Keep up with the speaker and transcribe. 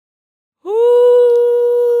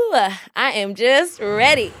I am just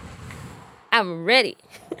ready. I'm ready.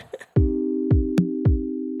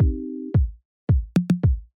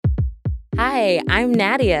 Hi, I'm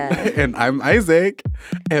Nadia. And I'm Isaac.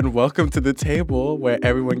 And welcome to the table where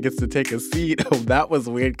everyone gets to take a seat. Oh, that was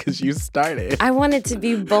weird because you started. I wanted to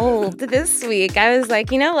be bold this week. I was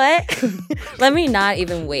like, you know what? Let me not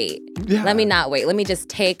even wait. Yeah. Let me not wait. Let me just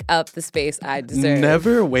take up the space I deserve.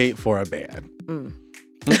 Never wait for a man.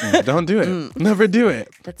 Don't do it. Never do it.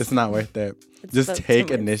 It's not worth it. Just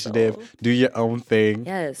take initiative. Do your own thing.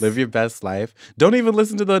 Yes. Live your best life. Don't even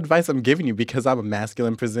listen to the advice I'm giving you because I'm a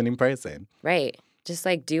masculine presenting person. Right. Just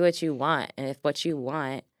like do what you want. And if what you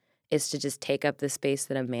want is to just take up the space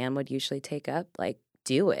that a man would usually take up, like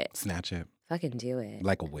do it. Snatch it. Fucking do it.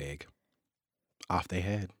 Like a wig. Off their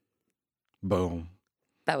head. Boom.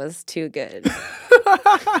 That was too good.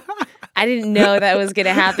 I didn't know that was going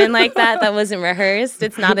to happen like that. That wasn't rehearsed.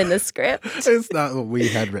 It's not in the script. It's not what we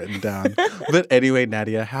had written down. But anyway,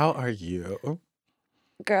 Nadia, how are you?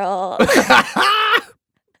 Girl. I'm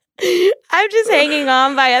just hanging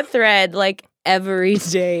on by a thread like every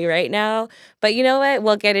day right now. But you know what?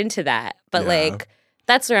 We'll get into that. But like,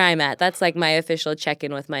 that's where I'm at. That's like my official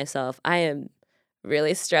check-in with myself. I am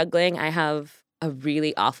really struggling. I have a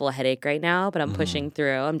really awful headache right now, but I'm pushing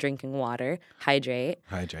through. I'm drinking water. Hydrate.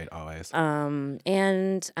 Hydrate always.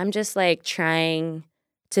 And I'm just like trying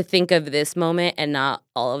to think of this moment and not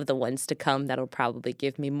all of the ones to come that'll probably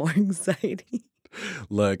give me more anxiety.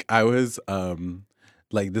 Look, I was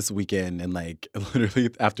like this weekend and like literally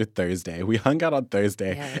after Thursday, we hung out on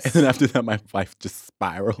Thursday. Yes. And then after that, my life just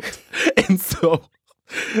spiraled. And so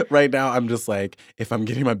right now, I'm just like, if I'm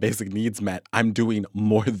getting my basic needs met, I'm doing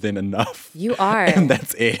more than enough. You are. And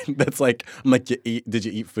that's it. That's like, I'm like, did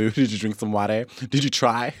you eat food? Did you drink some water? Did you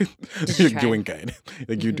try? You're doing good.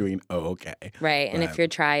 Like, you're doing okay. Right. And if your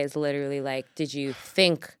try is literally like, did you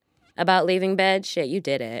think about leaving bed? Shit, you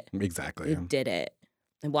did it. Exactly. You did it.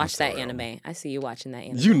 And watch that anime. I see you watching that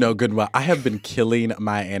anime. You know good and well. I have been killing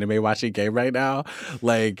my anime watching game right now.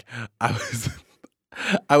 Like,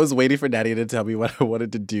 I was waiting for Nadia to tell me what I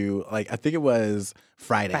wanted to do. Like, I think it was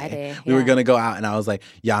Friday. We were going to go out, and I was like,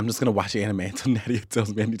 yeah, I'm just going to watch anime until Nadia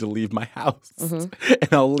tells me I need to leave my house. And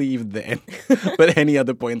I'll leave then. But any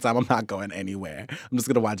other point in time, I'm not going anywhere. I'm just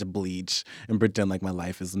going to watch Bleach and pretend like my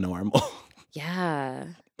life is normal. Yeah.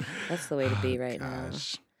 That's the way to be right now.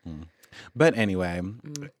 But anyway,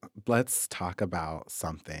 let's talk about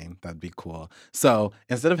something that'd be cool. So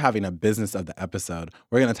instead of having a business of the episode,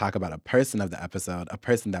 we're going to talk about a person of the episode, a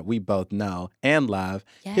person that we both know and love.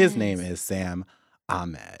 Yes. His name is Sam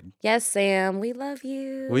Ahmed. Yes, Sam. We love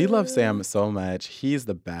you. We love Sam so much. He's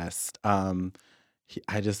the best. I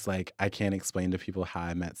can't explain to people how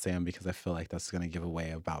I met Sam because I feel like that's going to give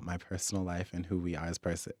away about my personal life and who we are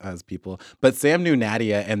as people. But Sam knew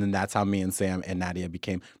Nadia, and then that's how me and Sam and Nadia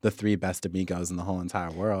became the three best amigos in the whole entire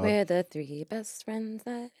world. We're the three best friends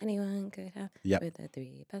that anyone could have. Yep. We're the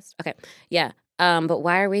three best. Okay. Yeah. But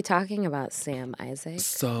why are we talking about Sam, Isaac?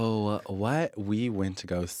 So what we went to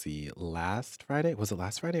go see last Friday, was it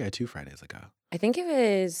last Friday or 2 Fridays ago? I think it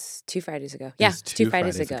was 2 Fridays ago. Yeah, 2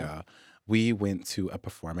 Fridays ago. We went to a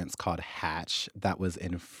performance called Hatch that was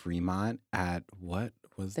in Fremont at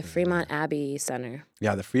the Fremont Abbey Center.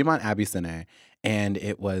 Yeah, the Fremont Abbey Center. And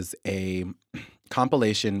it was a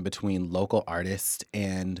compilation between local artists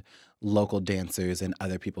and local dancers and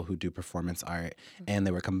other people who do performance art. And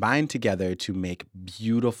they were combined together to make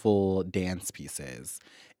beautiful dance pieces.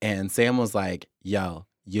 And Sam was like, yo,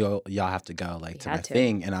 y'all have to go to my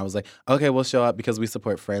thing. And I was like, okay, we'll show up because we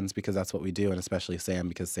support friends because that's what we do. And especially Sam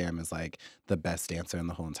because Sam is like the best dancer in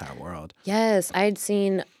the whole entire world. Yes, I'd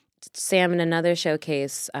seen Sam in another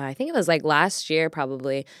showcase. I think it was like last year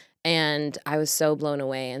probably. And I was so blown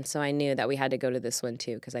away. And so I knew that we had to go to this one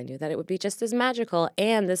too because I knew that it would be just as magical.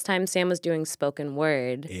 And this time Sam was doing spoken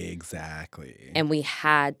word. Exactly. And we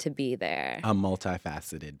had to be there. A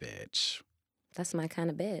multifaceted bitch. That's my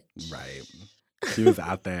kind of bitch. Right. She was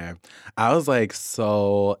out there. I was like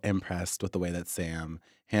so impressed with the way that Sam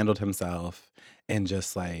handled himself and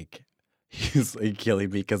just like he's like killing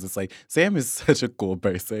me because it's like Sam is such a cool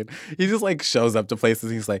person. He just like shows up to places.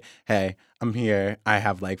 He's like, hey, I'm here. I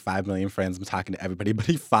have like 5 million friends. I'm talking to everybody. But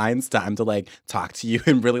he finds time to like talk to you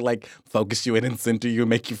and really like focus you in and center you and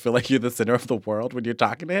make you feel like you're the center of the world when you're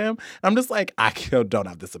talking to him. I'm just like, I don't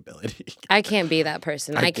have this ability. I can't be that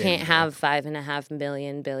person. I can't have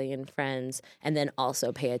 5.5 billion friends and then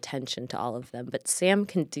also pay attention to all of them. But Sam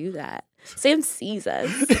can do that. Sam sees us.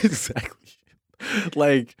 Exactly.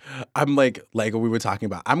 Like, I'm like we were talking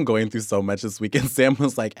about, I'm going through so much this weekend. Sam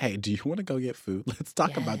was like, hey, do you want to go get food? Let's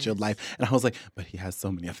talk about your life. And I was like, but he has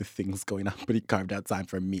so many other things going on, but he carved out time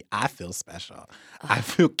for me. I feel special. I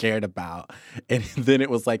feel cared about. And then it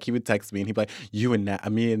was like, he would text me and he'd be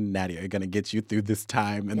like, me and Natty are going to get you through this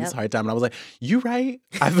time and this hard time. And I was like, you right?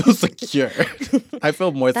 I feel secure. I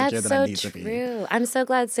feel more secure than I need to be. That's so true. I'm so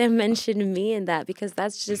glad Sam mentioned me in that because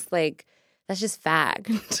that's just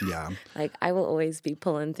fact. Yeah. Like, I will always be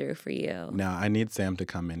pulling through for you. Now, I need Sam to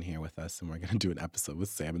come in here with us, and we're going to do an episode with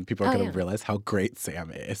Sam, and people are going to realize how great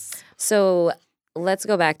Sam is. So let's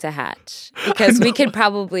go back to Hatch, because we could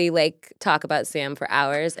probably, like, talk about Sam for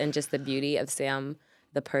hours and just the beauty of Sam,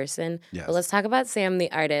 the person. Yes. But let's talk about Sam,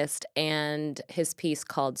 the artist, and his piece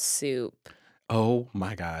called Soup. Oh,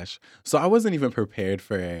 my gosh. So I wasn't even prepared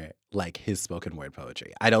for, like, his spoken word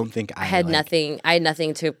poetry. I don't think I had nothing. I had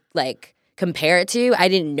nothing to, like, compare it to. I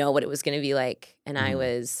didn't know what it was going to be like. And I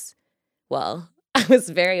was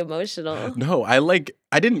very emotional. No, I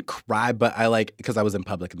didn't cry, but because I was in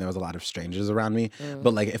public and there was a lot of strangers around me.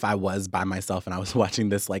 But like if I was by myself and I was watching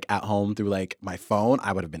this like at home through like my phone,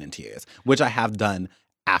 I would have been in tears, which I have done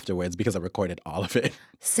afterwards because I recorded all of it.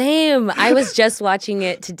 Same. I was just watching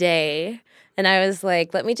it today and I was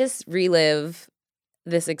like, let me just relive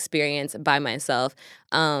this experience by myself.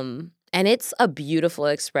 And it's a beautiful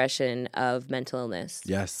expression of mental illness.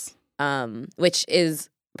 Yes. Which is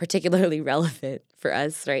particularly relevant for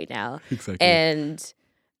us right now. Exactly. And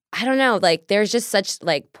I don't know, like there's just such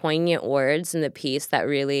like poignant words in the piece that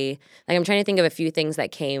really, like I'm trying to think of a few things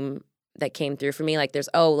that came through for me. Like there's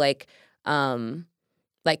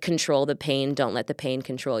control the pain, don't let the pain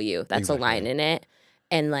control you. That's a line in it.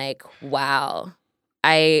 And like, wow.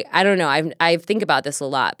 I don't know. I think about this a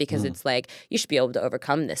lot because it's like you should be able to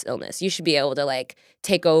overcome this illness. You should be able to like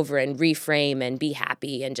take over and reframe and be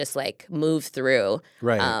happy and just like move through.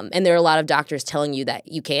 Right. And there are a lot of doctors telling you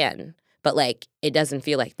that you can, but like it doesn't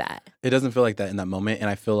feel like that. It doesn't feel like that in that moment. And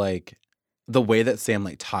I feel like the way that Sam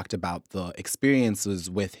like talked about the experiences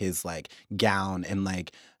with his like gown and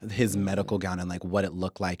like his medical gown and like what it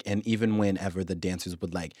looked like, and even whenever the dancers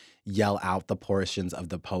would like yell out the portions of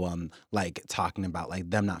the poem, like talking about like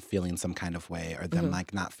them not feeling some kind of way or them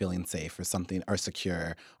like not feeling safe or something or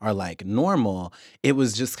secure or like normal, it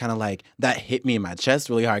was just kind of like that hit me in my chest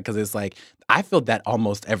really hard because it's like I feel that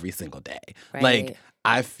almost every single day. Right. Like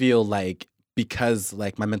I feel like because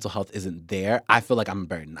like my mental health isn't there, I feel like I'm a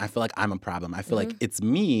burden. I feel like I'm a problem. I feel like it's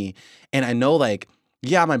me. And I know like,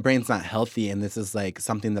 yeah, my brain's not healthy and this is like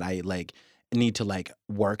something that I like need to like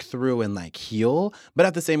work through and like heal. But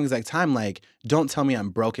at the same exact time, like, don't tell me I'm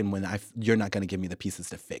broken when you're not going to give me the pieces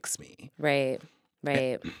to fix me. Right.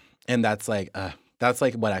 And that's like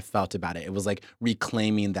what I felt about it. It was like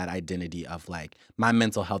reclaiming that identity of like my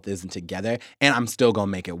mental health isn't together and I'm still going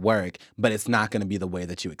to make it work, but it's not going to be the way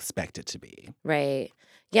that you expect it to be. Right.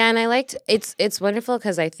 Yeah, and I liked it's wonderful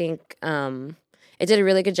because I think it did a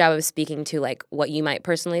really good job of speaking to like what you might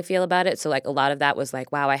personally feel about it. So like a lot of that was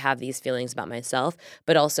like, wow, I have these feelings about myself,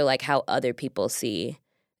 but also like how other people see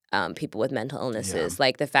people with mental illnesses.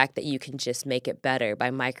 Like the fact that you can just make it better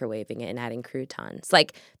by microwaving it and adding croutons.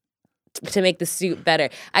 Like to make the soup better.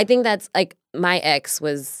 I think that's like my ex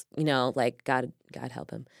was, you know, like God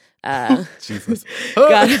help him. Jesus.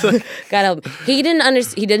 God help him. He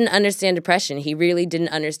didn't understand depression. He really didn't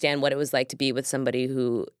understand what it was like to be with somebody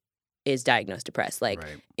who is diagnosed depressed. Like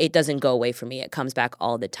it doesn't go away from me. It comes back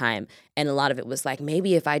all the time. And a lot of it was like,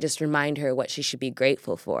 maybe if I just remind her what she should be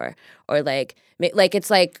grateful for, or like it's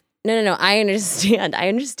like, no. I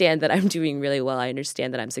understand that I'm doing really well. I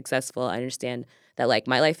understand that I'm successful. I understand that like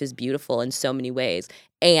my life is beautiful in so many ways.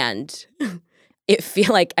 And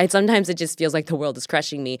sometimes it just feels like the world is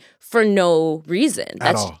crushing me for no reason.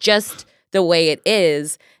 That's just the way it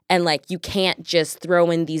is. And like you can't just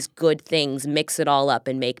throw in these good things, mix it all up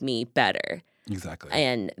and make me better. Exactly.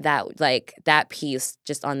 And that piece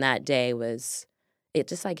just on that day it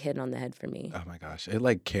just like hit on the head for me. Oh my gosh. It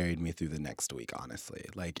like carried me through the next week, honestly.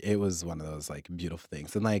 Like it was one of those like beautiful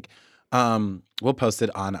things. And like we'll post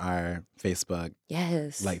it on our Facebook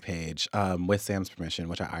like page with Sam's permission,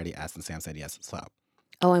 which I already asked and Sam said yes. So.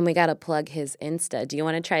 Oh, and we got to plug his Insta. Do you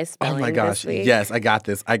want to try spelling this? Oh my gosh. This week? Yes, I got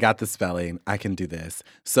this. I got the spelling. I can do this.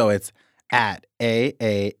 So it's at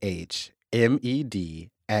AAHMEDSAM.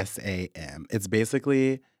 It's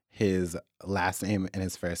basically his last name and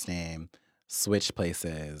his first name switch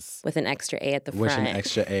places. With an extra A at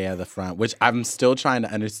the front. Which I'm still trying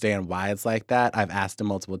to understand why it's like that. I've asked him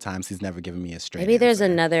multiple times. He's never given me a straight Maybe there's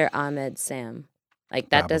answer. another Ahmed Sam. Like,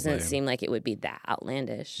 that Probably. doesn't seem like it would be that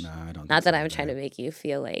outlandish. No, I don't think Not that so I'm either. trying to make you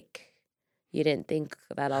feel like You didn't think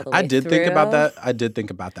about all the I way did through? think about that. I did think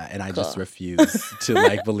about that, and I just Cool. refuse to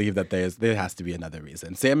like believe that there has to be another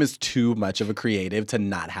reason. Sam is too much of a creative to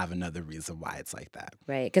not have another reason why it's like that.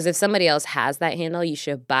 Right. Because if somebody else has that handle, you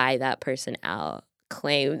should buy that person out.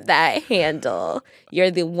 Claim that handle.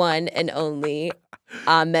 You're the one and only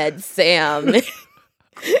Ahmed Sam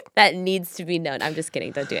that needs to be known. I'm just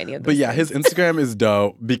kidding. Don't do any of But those yeah, things. his Instagram is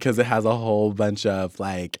dope because it has a whole bunch of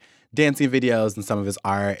like dancing videos and some of his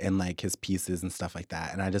art and like his pieces and stuff like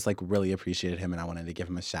that. And I just like really appreciated him and I wanted to give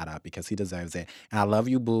him a shout out because he deserves it. And I love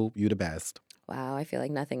you, boo. You the best. Wow, I feel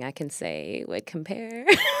like nothing I can say would compare.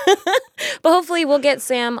 But hopefully we'll get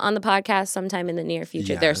Sam on the podcast sometime in the near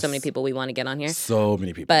future. There are so many Yes. people we want to get on here. So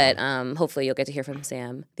many people. But hopefully you'll get to hear from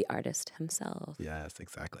Sam, the artist himself. Yes,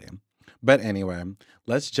 exactly. But anyway,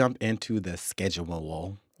 let's jump into the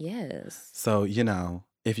schedule. Yes. So,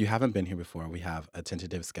 if you haven't been here before, we have a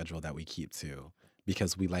tentative schedule that we keep to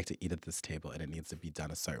because we like to eat at this table and it needs to be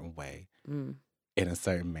done a certain way, Mm. in a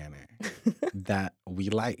certain manner that we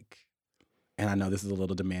like. And I know this is a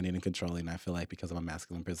little demanding and controlling. I feel like because I'm a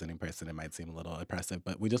masculine presenting person, it might seem a little oppressive,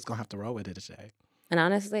 but we just gonna have to roll with it today. And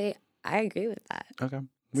honestly, I agree with that. Okay,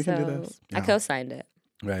 we can do So, this. I co-signed it.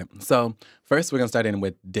 Right. So first, we're gonna start in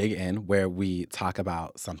with dig in, where we talk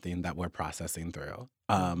about something that we're processing through,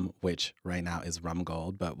 which right now is rum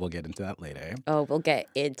gold, but we'll get into that later. Oh, we'll get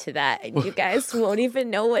into that. And you guys won't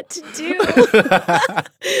even know what to do.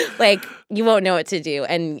 Like, you won't know what to do.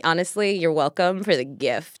 And honestly, you're welcome for the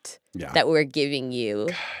gift Yeah. that we're giving you.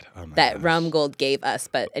 Oh my That gosh. Rum Gold gave us.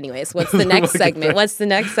 But anyways, what's the next segment? What's the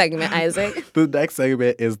next segment, Isaac? The next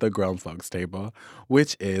segment is the grown folks table,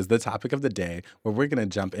 which is the topic of the day where we're gonna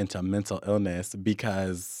jump into mental illness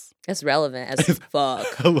because It's relevant as fuck.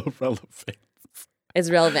 hella relevant. It's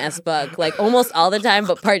relevant as fuck. Like almost all the time,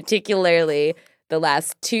 but particularly the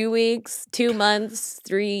last 2 weeks, 2 months,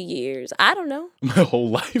 3 years. I don't know. My whole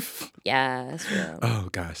life. Yeah, that's real. Oh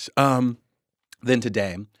gosh. Then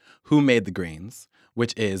today, who made the greens?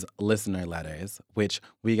 Which is listener letters, which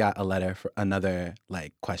we got a letter for another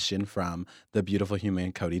like question from the beautiful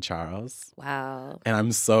human Cody Charles. Wow. And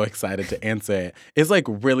I'm so excited to answer it. It's like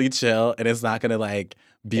really chill and it's not gonna like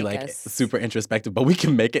be Take like us. super introspective, but we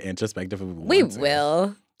can make it introspective if we want We to.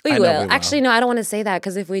 will. I We know will. we will. Actually, no, I don't want to say that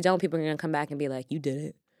because if we don't, people are going to come back and be like, you did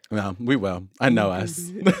it. No, we will. I know us.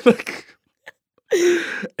 Yeah.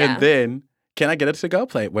 And then, can I get a to-go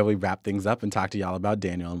plate where we wrap things up and talk to y'all about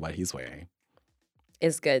Daniel and what he's wearing?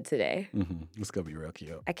 It's good today. It's gonna be real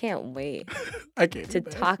cute. I can't wait I can't to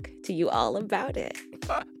even. talk to you all about it.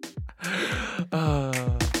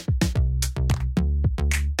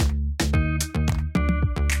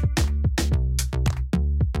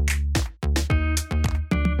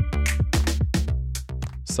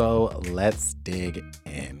 So let's dig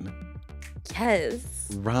in. Yes.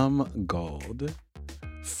 Rum Gold.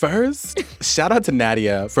 First, shout out to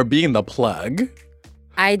Nadia for being the plug.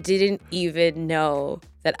 I didn't even know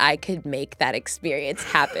that I could make that experience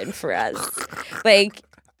happen for us. Like,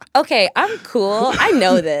 okay, I'm cool. I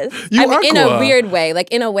know this. You I'm are in cool. a weird way.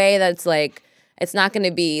 Like in a way that's like it's not going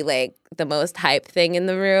to be like the most hype thing in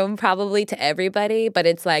the room probably to everybody, but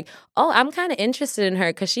it's like, "Oh, I'm kind of interested in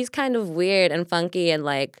her cuz she's kind of weird and funky and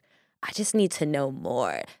like I just need to know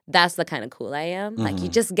more." That's the kind of cool I am. Like you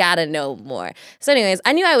just got to know more. So anyways,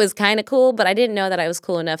 I knew I was kind of cool, but I didn't know that I was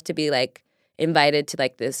cool enough to be like invited to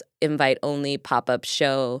like this invite only pop-up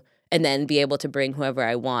show and then be able to bring whoever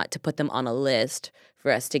I want to put them on a list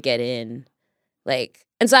for us to get in. Like,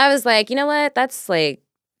 and so I was like, you know what? That's like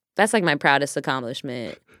my proudest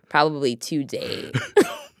accomplishment probably to date.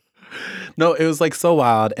 No, it was like so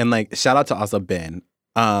wild. And like, shout out to also Ben.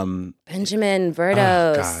 Benjamin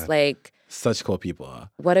Verdos, God. like Such cool people.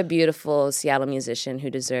 what a beautiful Seattle musician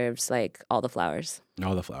who deserves like all the flowers.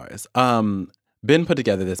 All the flowers. Ben put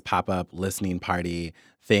together this pop-up listening party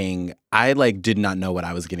thing. I like did not know what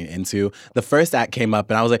I was getting into. The first act came up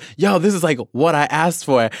and I was like, yo, this is like what I asked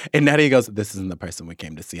for. And Nadia goes, this isn't the person we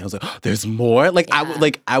came to see. I was like, oh, there's more? Like Yeah.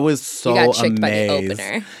 I was so You got tricked amazed. by the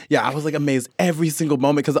opener. Yeah, I was like amazed every single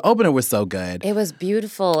moment because the opener was so good. It was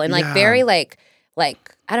beautiful and like Yeah. very like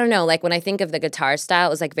I don't know, like when I think of the guitar style, it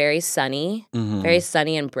was like very sunny, Mhm. very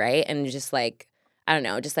sunny and bright and just like I don't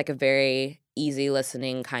know, just like a very easy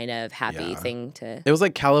listening kind of happy Yeah. thing to It was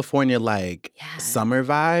like California, like Yeah. summer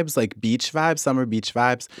vibes, like beach vibes, summer beach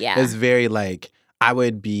vibes. Yeah. It was very like I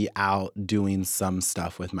would be out doing some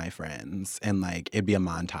stuff with my friends, and like it'd be a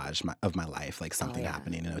montage of my life, like something yeah.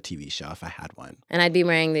 happening in a TV show if I had one. And I'd be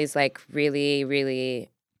wearing these like really, really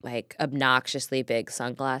like obnoxiously big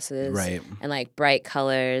sunglasses, Right. and like bright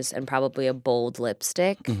colors, and probably a bold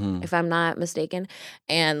lipstick, if I'm not mistaken,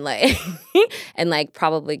 and like and like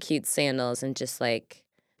probably cute sandals, and just like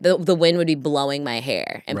the wind would be blowing my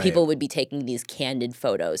hair, and Right. people would be taking these candid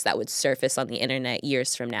photos that would surface on the internet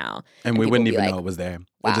years from now, And we people wouldn't would be even like, know it was there.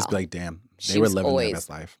 We'd just be wow, like, damn, they were she's living their always best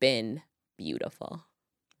life. been beautiful.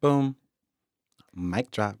 Boom.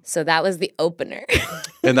 Mic drop. So that was the opener.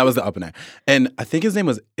 And that was the opener. And I think his name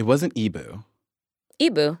it wasn't Ibu.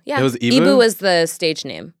 Ibu, yeah. It was Ibu? Ibu was the stage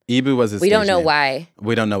name. Ibu was his We don't stage know name. why.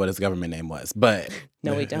 We don't know what his government name was, but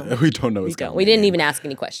No, we don't. we don't know We his don't. government We didn't name. even ask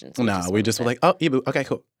any questions. No, we just were went like, oh, Ibu, okay,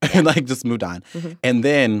 cool. And like just moved on. Mhm. And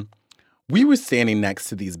then we were standing next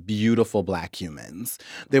to these beautiful Black humans.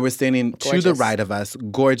 They were standing to the Gorgeous. right of us,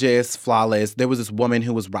 gorgeous, flawless. There was this woman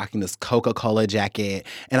who was rocking this Coca-Cola jacket.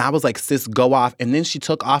 And I was like, sis, go off. And then she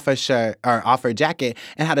took off her shirt or off her jacket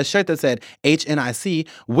and had a shirt that said HNIC,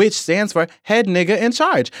 which stands for Head Nigga in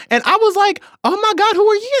Charge. And I was like, oh my God, who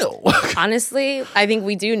are you? Honestly, I think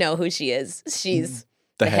we do know who she is. She's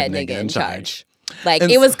the head nigga in charge. Like, And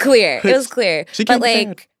it was so- clear. It was clear. She But came like,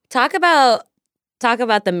 prepared. talk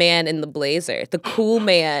about the man in the blazer, the cool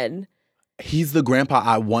man. He's the grandpa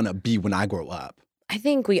I want to be when I grow up. I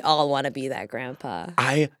think we all want to be that grandpa.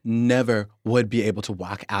 I never would be able to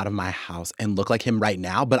walk out of my house and look like him right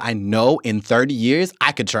now, but I know in 30 years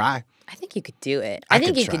I could try. I think you could do it. I I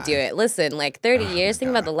think could you could do try. it. Listen, like 30 Oh years, my think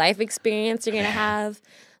about God. the life experience you're going to have.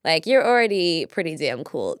 Like, you're already pretty damn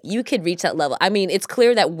cool. You could reach that level. I mean, it's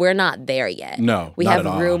clear that we're not there yet. No, We not have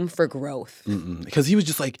at all. room for growth. Because he was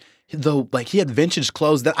just like, he had vintage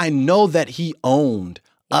clothes that I know that he owned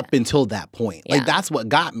up until that point. Like, Yeah. that's what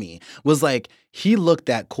got me, was like, he looked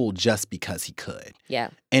that cool just because he could. Yeah.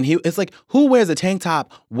 And it's like, who wears a tank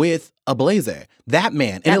top with a blazer? That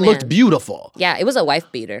man. And That it looked man. beautiful. Yeah, it was a wife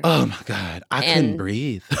beater. Oh my God. I couldn't And-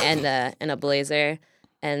 breathe. and a blazer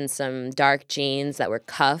and some dark jeans that were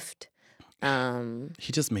cuffed.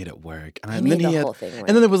 He just made it work. And, He and made then the he had, whole thing work.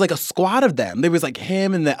 and then there was like a squad of them. There was like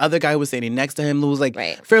him and the other guy who was standing next to him who was like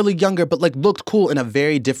Right. fairly younger, but like looked cool in a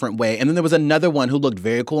very different way. And then there was another one who looked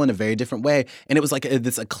very cool in a very different way. And it was like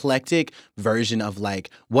this eclectic version of like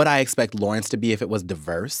what I expect Lawrence to be if it was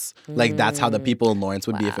diverse. Like that's how the people in Lawrence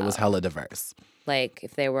would be if it was hella diverse. Like,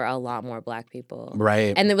 if there were a lot more Black people.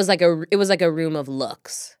 Right. And it was like a room of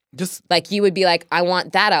looks. just Like, you would be like, I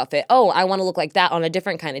want that outfit. Oh, I want to look like that on a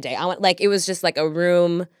different kind of day. It was just like a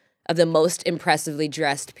room of the most impressively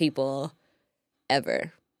dressed people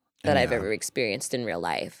ever that I've Yeah. ever experienced in real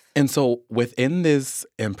life. and so within this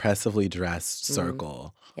impressively dressed Mm-hmm.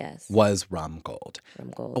 circle Yes. was Rum Gold.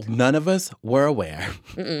 From gold. None of us were aware.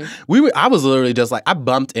 Mm-mm. I was literally just like, I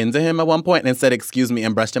bumped into him at one point and said, excuse me,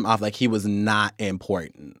 and brushed him off like he was not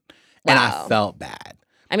important. And I Wow. felt bad.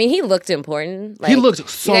 I mean, he looked important. He looked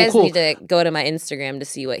so You guys cool. need to go to my Instagram to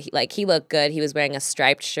see what he looked good. He was wearing a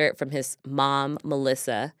striped shirt from his mom,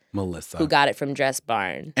 Melissa, Melissa. who got it from Dress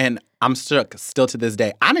Barn. And I'm shook still to this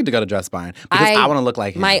day. I need to go to Dress Barn because I want to look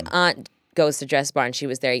like him. My aunt goes to Dress Barn. She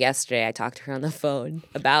was there yesterday. I talked to her on the phone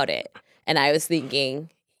about it. And I was thinking,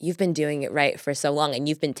 you've been doing it right for so long, and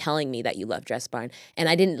you've been telling me that you love Dress Barn. And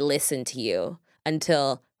I didn't listen to you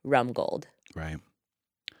until Rum Gold. Right.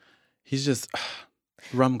 He's just,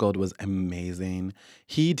 Rum Gold was amazing.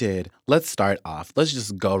 He did, let's start off. Let's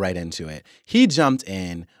just go right into it. He jumped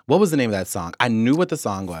in. What was the name of that song? I knew what the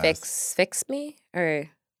song was. Fix Me? Or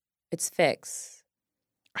it's Fix.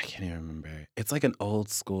 I can't even remember. It's like an old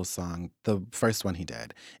school song, the first one he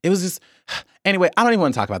did. It was just, anyway, I don't even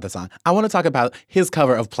want to talk about the song. I want to talk about his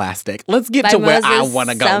cover of Plastic. Let's get By to where I Moses want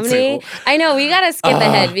to go Sumney. to. I know, we gotta skip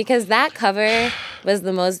ahead because that cover was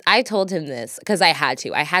the most. I told him this because I had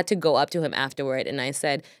to. I had to go up to him afterward and I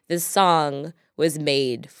said, this song was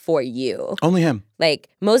made for you. Only him. Like,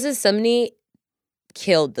 Moses Sumney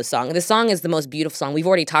killed the song. The song is the most beautiful song. We've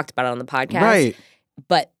already talked about it on the podcast. Right.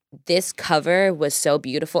 But this cover was so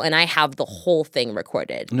beautiful, and I have the whole thing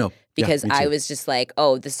recorded. No. Yeah, Because me I too. was just like,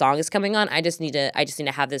 oh, the song is coming on. I just need to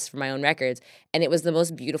have this for my own records. And it was the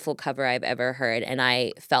most beautiful cover I've ever heard. And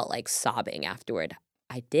I felt like sobbing afterward.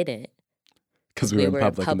 I didn't. Because we were in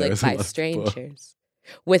public, and there by was a lot of people. strangers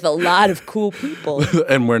with a lot of cool people.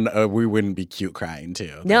 And we wouldn't be cute crying too.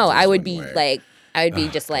 That No, just I would wouldn't be work. like, I would be Oh,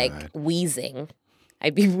 just like God. wheezing.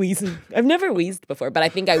 I'd be wheezing. I've never wheezed before, but I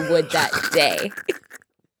think I would that day.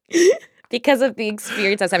 Because of the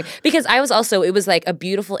experience I was having. Because it was like a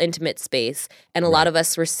beautiful, intimate space, and a lot of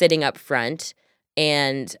us were sitting up front,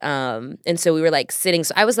 and so we were like sitting.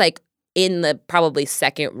 So I was like in the probably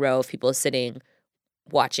second row of people sitting,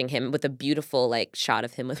 watching him with a beautiful like shot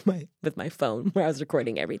of him with my phone where I was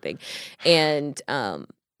recording everything, and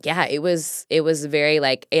yeah, it was very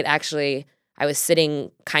like it actually. I was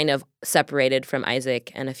sitting kind of separated from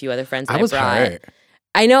Isaac and a few other friends that I was brought. hurt.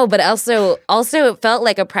 I know, but also it felt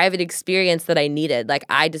like a private experience that I needed. Like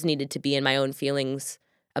I just needed to be in my own feelings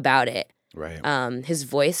about it. Right. His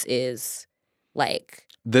voice is like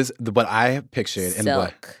What I pictured and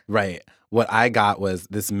silk. what I got was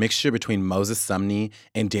this mixture between Moses Sumney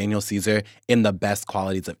and Daniel Caesar in the best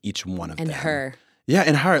qualities of each one of them. And her. Yeah,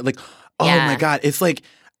 and her. Like, oh my God. It's like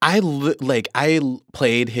I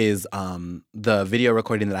played his the video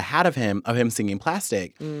recording that I had of him singing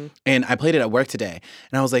Plastic, and I played it at work today.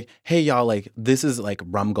 And I was like, "Hey y'all, like this is like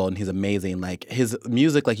Rum Gold, and he's amazing. Like his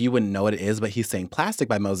music, like you wouldn't know what it is, but he's saying Plastic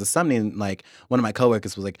by Moses Sumney." And like one of my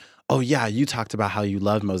coworkers was like, "Oh yeah, you talked about how you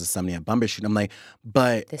loved Moses Sumney at Bumbershoot." And I'm like,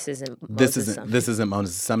 "But this isn't Moses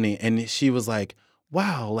Sumney." And she was like,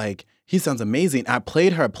 "Wow, like." He sounds amazing. I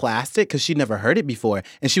played her Plastic because she'd never heard it before.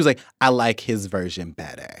 And she was like, I like his version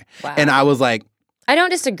better. Wow. And I was like, I don't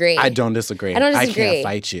disagree. I can't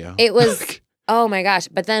fight you. It was, oh my gosh.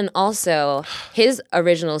 But then also his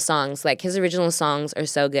original songs are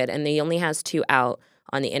so good. And he only has 2 out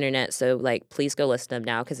on the internet. So like, please go listen to them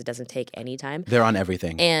now because it doesn't take any time. They're on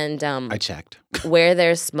everything. And I checked. Where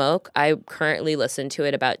There's Smoke, I currently listen to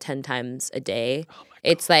it about 10 times a day.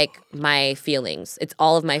 It's like my feelings. It's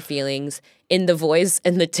all of my feelings in the voice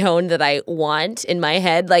and the tone that I want in my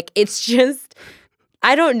head. Like, it's just,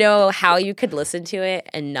 I don't know how you could listen to it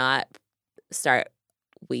and not start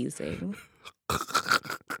wheezing.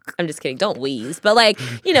 I'm just kidding. Don't wheeze. But, like,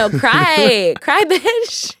 you know, cry,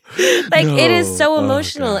 bitch. Like, it is so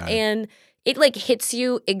emotional. And it, like, hits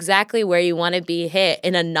you exactly where you want to be hit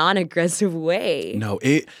in a non-aggressive way. No,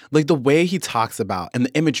 it, like, the way he talks about, and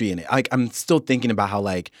the imagery in it, like, I'm still thinking about how,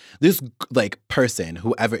 like, this, like, person,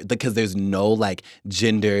 whoever, because there's no, like,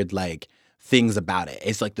 gendered, like, things about it.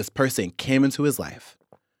 It's like this person came into his life,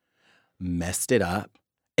 messed it up,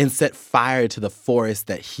 and set fire to the forest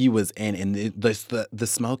that he was in. And the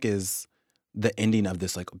smoke is the ending of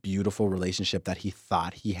this, like, beautiful relationship that he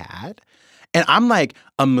thought he had. And I'm like,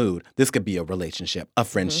 a mood. This could be a relationship, a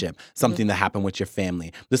friendship, something that happened with your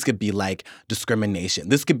family. This could be like discrimination.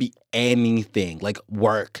 This could be anything, like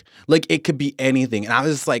work. Like it could be anything. And I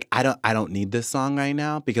was just like, I don't need this song right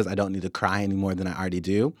now because I don't need to cry any more than I already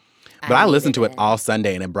do. But I listened to it all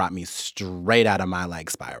Sunday and it brought me straight out of my like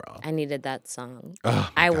spiral. I needed that song. Oh,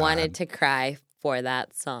 I wanted to cry for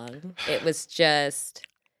that song. It was just...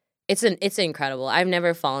 It's incredible. I've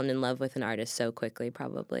never fallen in love with an artist so quickly,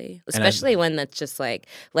 probably. Especially when that's just like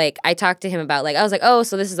I talked to him about like, I was like, oh,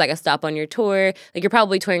 so this is like a stop on your tour. Like you're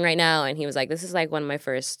probably touring right now. And he was like, this is like one of my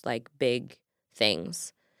first like big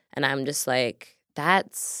things. And I'm just like,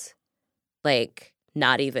 that's like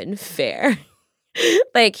not even fair.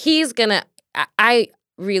 Like he's gonna, I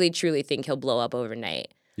really truly think he'll blow up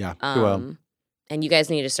overnight. Yeah, he will. And you guys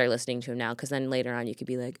need to start listening to him now because then later on you could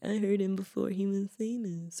be like, I heard him before he was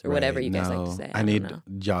famous or whatever you guys like to say. I need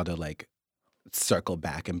y'all to like circle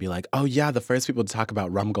back and be like, oh yeah, the first people to talk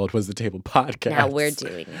about Rum Gold was the Table Podcast. Now we're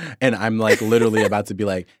doing it. And I'm like literally about to be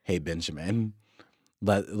like, hey Benjamin,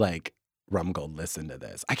 let like Rum Gold listen to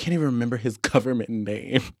this. I can't even remember his government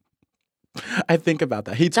name. I think about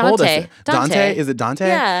that. He told us. Dante? Is it Dante?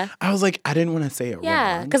 Yeah. I was like, I didn't want to say it wrong.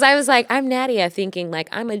 Yeah, because I was like, I'm Nadia thinking like,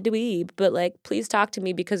 I'm a dweeb, but like, please talk to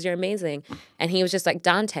me because you're amazing. And he was just like,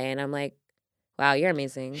 Dante. And I'm like, wow, you're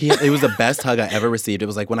amazing. It was the best hug I ever received. It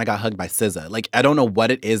was like when I got hugged by SZA. Like, I don't know what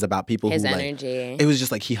it is about people His who energy. Like, it was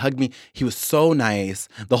just like, he hugged me. He was so nice.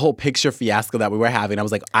 The whole picture fiasco that we were having, I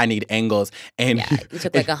was like, I need angles. And yeah, you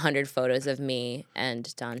took like 100 photos of me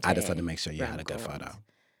and Dante. I just had to make sure you had a good photo.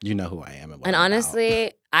 You know who I am. And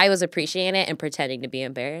honestly, I was appreciating it and pretending to be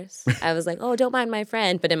embarrassed. I was like, oh, don't mind my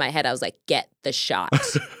friend. But in my head, I was like, get the shot.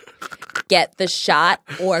 Get the shot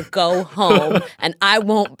or go home. And I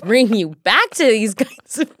won't bring you back to these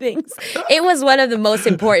kinds of things. It was one of the most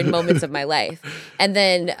important moments of my life. And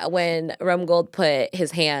then when Rum Gold put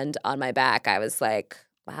his hand on my back, I was like,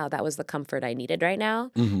 wow, that was the comfort I needed right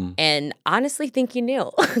now. Mm-hmm. And honestly think you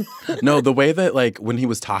knew. No, the way that like when he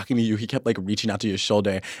was talking to you, he kept like reaching out to your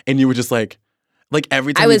shoulder and you were just like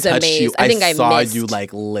every time he touched you, I saw you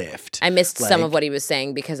like lift. I missed some of what he was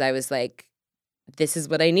saying because I was like, this is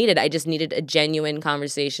what I needed. I just needed a genuine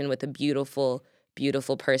conversation with a beautiful,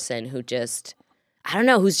 beautiful person who just, I don't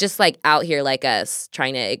know, who's just like out here like us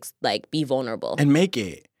trying to like be vulnerable. And make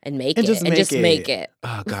it. and make And it. just And make just it. make it.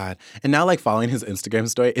 Oh God! And now, like following his Instagram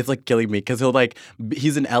story, it's like killing me because he'll like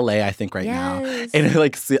he's in LA, I think, right now, Yes. and I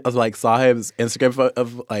like saw his Instagram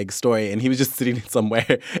of like story, and he was just sitting somewhere,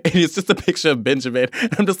 and it's just a picture of Benjamin.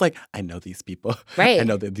 And I'm just like, I know these people, I Right.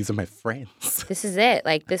 know that these are my friends. This is it.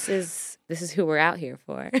 Like this is who we're out here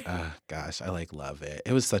for. Gosh, I like love it.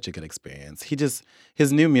 It was such a good experience.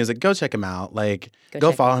 His new music, go check him out. Like go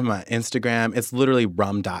check follow him on Instagram. It's literally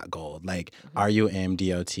rum.gold, like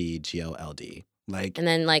RUMDOTGOLD. Like And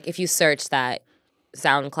then like if you search that,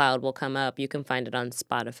 SoundCloud will come up. You can find it on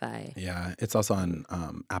Spotify. yeah, it's also on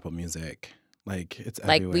Apple Music. Like it's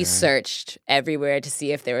Like everywhere. we searched everywhere to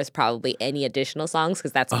see if there was probably any additional songs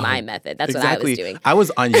because that's my method. That's what I was doing. I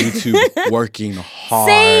was on YouTube working hard.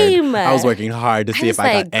 Same. I was working hard to see was if I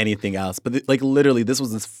got like- anything else. But like literally, this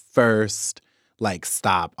was his first like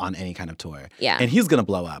stop on any kind of tour. Yeah. And he's gonna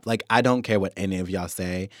blow up. Like I don't care what any of y'all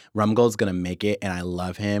say. Rumgold's gonna make it, and I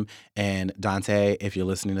love him. And Dante, if you're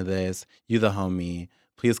listening to this, you the homie.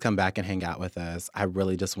 Please come back and hang out with us. I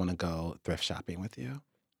really just want to go thrift shopping with you.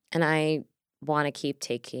 And I want to keep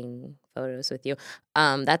taking photos with you.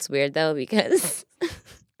 That's weird though because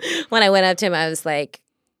when I went up to him, I was like,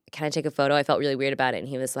 "Can I take a photo?" I felt really weird about it, and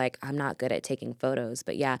he was like, "I'm not good at taking photos,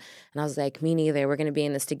 but yeah." And I was like, "Me neither. We're gonna be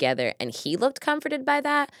in this together." And he looked comforted by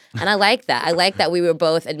that, and I like that. I like that we were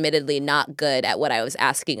both admittedly not good at what I was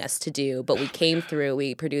asking us to do, but we came through.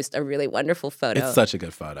 We produced a really wonderful photo. It's such a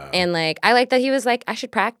good photo. And like I like that he was like, I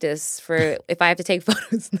should practice for if I have to take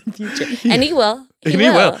photos in the future. And he will. He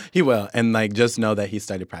will. He will. And like just know that he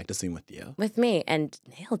started practicing with you. With me and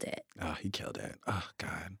nailed it. Oh, he killed it. Oh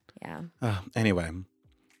God. Yeah. Anyway,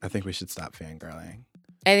 I think we should stop fangirling.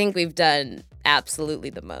 I think we've done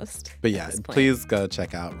absolutely the most. But at yeah, this point. please go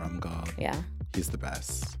check out Rumgold. Yeah. He's the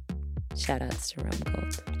best. Shout outs to Rum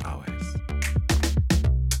Gold. Always.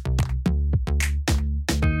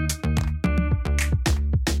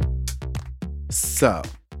 So,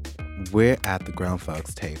 we're at the Grown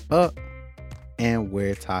Folks Tape Up, and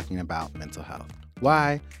we're talking about mental health.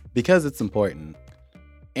 Why? Because it's important,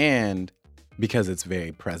 and because it's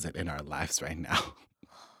very present in our lives right now.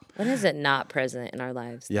 When is it not present in our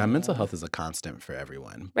lives? Yeah, though? mental health is a constant for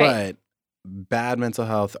everyone. Right. But bad mental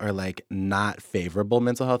health or like not favorable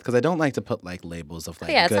mental health, because I don't like to put like labels of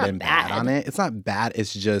like yeah, it's good not and bad bad. on it. It's not bad.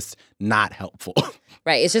 It's just not helpful.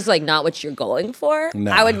 Right. It's just like not what you're going for.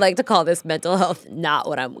 No. I would like to call this mental health not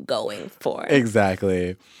what I'm going for.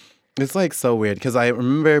 Exactly. It's like so weird because I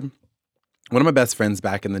remember one of my best friends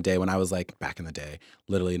back in the day when I was like back in the day,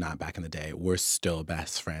 literally not back in the day. We're still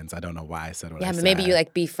best friends. I don't know why I said what I Yeah, said. but maybe you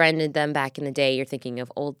like befriended them back in the day. You're thinking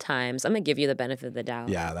of old times. I'm gonna give you the benefit of the doubt.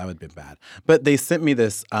 Yeah, that would have been bad. But they sent me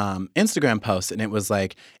this Instagram post, and it was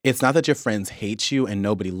like, it's not that your friends hate you and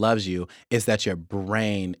nobody loves you. It's that your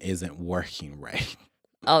brain isn't working right.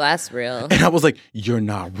 Oh, that's real. And I was like, you're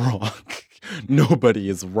not wrong. Nobody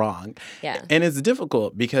is wrong. Yeah. And it's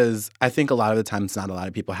difficult because I think a lot of the times not a lot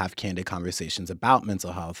of people have candid conversations about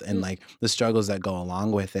mental health and like the struggles that go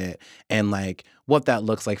along with it and like what that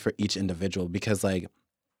looks like for each individual because like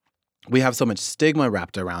we have so much stigma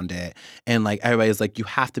wrapped around it and like everybody's like you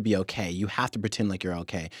have to be okay. You have to pretend like you're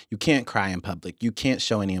okay. You can't cry in public. You can't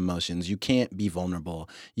show any emotions. You can't be vulnerable.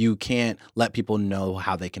 You can't let people know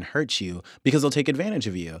how they can hurt you because they'll take advantage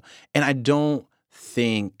of you. And I don't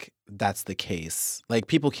think that's the case. Like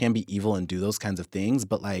people can be evil and do those kinds of things,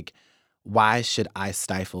 but like why should I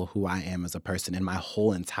stifle who I am as a person in my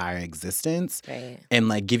whole entire existence Right. and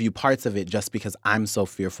like give you parts of it just because I'm so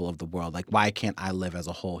fearful of the world? Like why can't I live as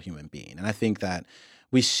a whole human being? And I think that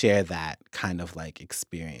we share that kind of like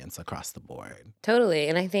experience across the board. Totally.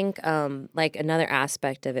 And I think like another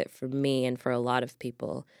aspect of it for me and for a lot of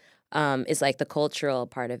people is like the cultural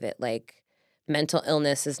part of it. Like mental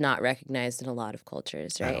illness is not recognized in a lot of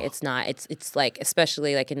cultures, right? all. It's not. It's like,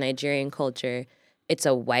 especially like in Nigerian culture, it's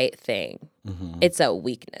a white thing. Mm-hmm. It's a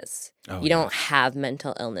weakness. Oh, You don't have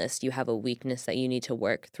mental illness. You have a weakness that you need to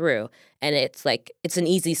work through. And it's like, it's an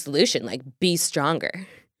easy solution. Like, be stronger,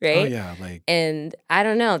 right? Oh yeah, like And I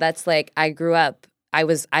don't know. That's like I grew up.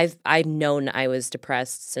 I've known I was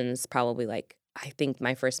depressed since probably like I think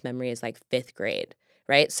my first memory is like 5th grade,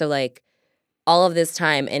 right? So like all of this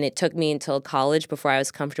time, and it took me until college before I was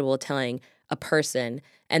comfortable telling a person,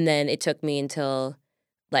 and then it took me until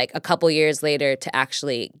like a couple years later to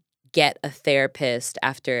actually get a therapist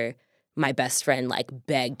after my best friend like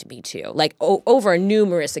begged me to, like over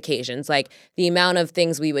numerous occasions, like the amount of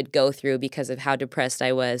things we would go through because of how depressed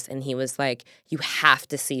I was. And he was like, you have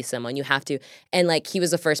to see someone, you have to. And like, he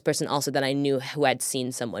was the first person also that I knew who had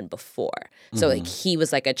seen someone before. So like he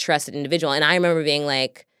was like a trusted individual. And I remember being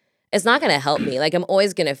like, it's not going to help me. Like, I'm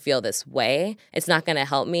always going to feel this way. It's not going to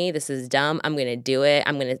help me. This is dumb. I'm going to do it.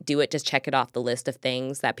 I'm going to do it. Just check it off the list of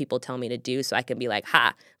things that people tell me to do so I can be like,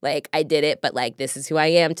 ha, like, I did it, but, like, this is who I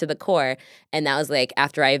am to the core. And that was, like,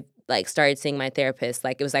 after I, like, started seeing my therapist.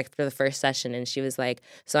 Like, it was, like, for the first session, and she was like,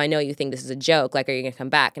 so I know you think this is a joke. Like, are you going to come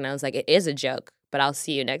back? And I was like, it is a joke, but I'll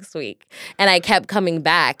see you next week. And I kept coming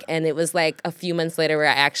back, and it was, like, a few months later where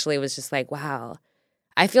I actually was just like, wow,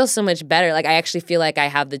 I feel so much better. Like, I actually feel like I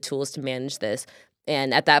have the tools to manage this.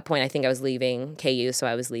 And at that point, I think I was leaving KU, so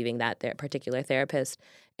I was leaving that particular therapist.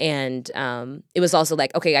 And it was also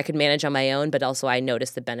like, okay, I could manage on my own, but also I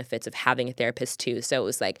noticed the benefits of having a therapist too. So it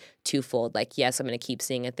was like twofold. Like, yes, I'm going to keep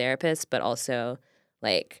seeing a therapist, but also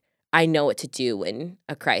like I know what to do when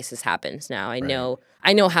a crisis happens now. I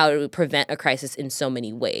know how to prevent a crisis in so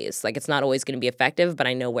many ways. Like, it's not always going to be effective, but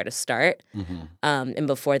I know where to start. And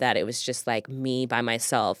before that, it was just like me by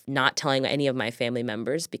myself, not telling any of my family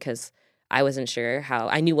members because I wasn't sure how.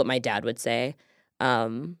 I knew what my dad would say.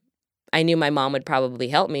 I knew my mom would probably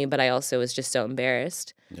help me, but I also was just so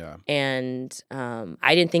embarrassed. Yeah. And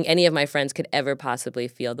I didn't think any of my friends could ever possibly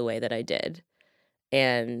feel the way that I did.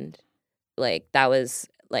 And like that was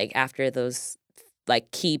like after those like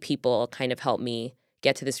key people kind of helped me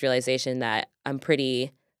get to this realization that I'm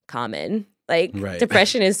pretty common. Like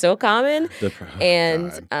depression is so common.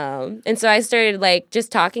 And so I started like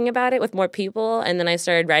just talking about it with more people, and then I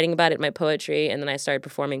started writing about it in my poetry, and then I started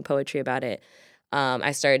performing poetry about it.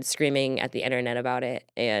 I started screaming at the internet about it,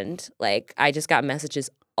 and like I just got messages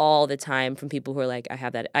all the time from people who are like,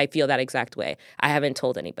 I feel that exact way. I haven't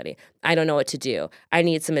told anybody. I don't know what to do. I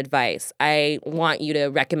need some advice. I want you to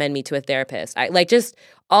recommend me to a therapist. I like just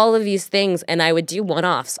all of these things, and I would do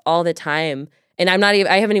one-offs all the time. And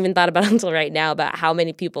I haven't even thought about it until right now about how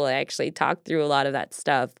many people I actually talked through a lot of that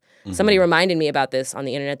stuff. Somebody reminded me about this on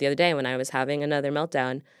the internet the other day when I was having another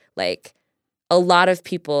meltdown. Like a lot of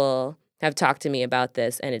people have talked to me about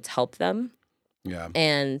this, and it's helped them. Yeah.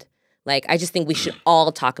 And like, I just think we should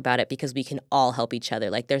all talk about it because we can all help each other.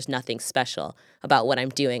 Like, there's nothing special about what I'm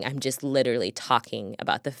doing. I'm just literally talking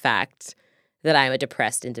about the fact that I'm a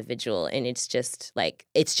depressed individual. And it's just like,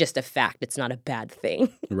 it's just a fact. It's not a bad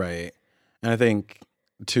thing. Right. And I think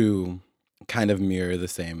to kind of mirror the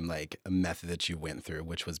same like method that you went through,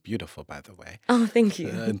 which was beautiful, by the way. Oh, thank you.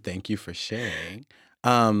 And thank you for sharing.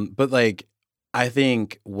 But like, I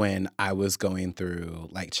think when I was going through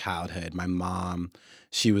like childhood, my mom,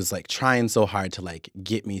 she was like trying so hard to like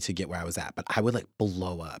get me to get where I was at, but I would like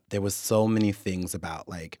blow up. There was so many things about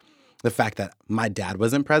like the fact that my dad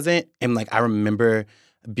wasn't present. And like, I remember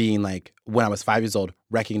being like, when I was 5 years old,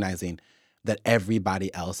 recognizing that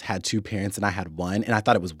everybody else had two parents and I had one. And I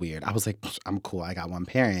thought it was weird. I was like, I'm cool. I got one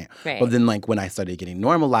parent. Right. But then like when I started getting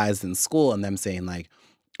normalized in school and them saying like,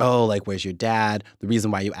 oh, like, where's your dad? The reason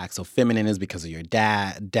why you act so feminine is because of your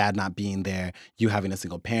dad not being there, you having a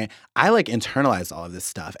single parent. I like internalized all of this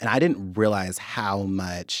stuff. And I didn't realize how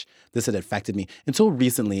much this had affected me until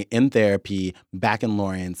recently in therapy back in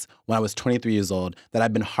Lawrence when I was 23 years old, that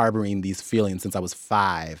I've been harboring these feelings since I was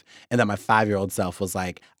 5. And that my 5-year-old self was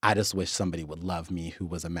like, I just wish somebody would love me who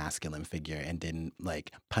was a masculine figure and didn't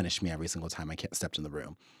like punish me every single time I stepped in the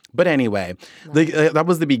room. But anyway, that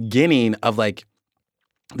was the beginning of like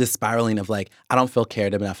this spiraling of like, I don't feel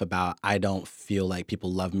cared enough about. I don't feel like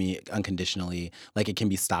people love me unconditionally. Like it can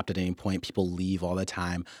be stopped at any point. People leave all the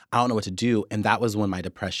time. I don't know what to do. And that was when my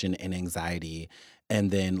depression and anxiety,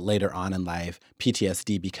 and then later on in life,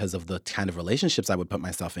 PTSD, because of the kind of relationships I would put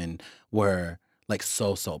myself in, were like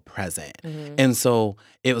so present. And so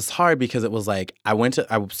it was hard because it was like, I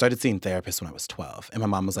started seeing therapists when I was 12. And my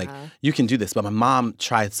mom was like, you can do this. But my mom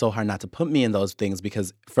tried so hard not to put me in those things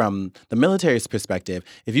because from the military's perspective,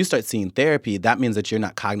 if you start seeing therapy, that means that you're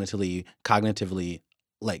not cognitively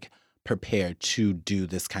like prepared to do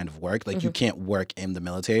this kind of work. Like you can't work in the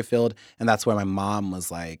military field. And that's where my mom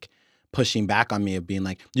was like, pushing back on me of being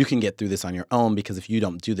like, you can get through this on your own because if you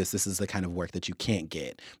don't do this, this is the kind of work that you can't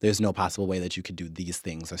get. There's no possible way that you could do these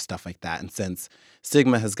things or stuff like that. And since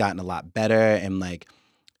stigma has gotten a lot better and like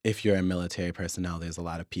if you're a military personnel, there's a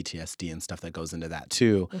lot of PTSD and stuff that goes into that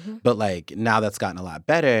too. But like now that's gotten a lot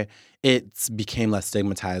better, it's became less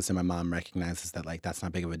stigmatized and my mom recognizes that like that's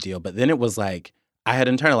not big of a deal. But then it was like, I had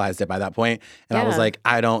internalized it by that point and I was like,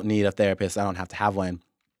 I don't need a therapist. I don't have to have one.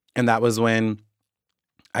 And that was when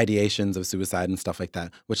ideations of suicide and stuff like that,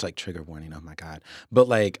 which like trigger warning, oh my God. But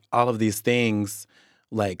like all of these things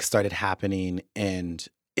like started happening and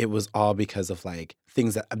it was all because of like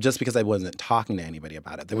things that just because I wasn't talking to anybody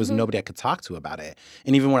about it. There was nobody I could talk to about it.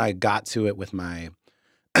 And even when I got to it with my,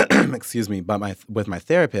 with my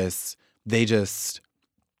therapist, they just,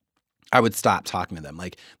 I would stop talking to them.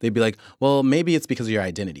 Like, they'd be like, well, maybe it's because of your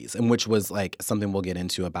identities, and which was like something we'll get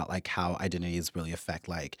into about like how identities really affect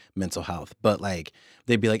like mental health. But like,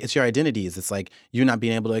 they'd be like, it's your identities. It's like you not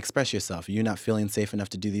being able to express yourself. You not feeling safe enough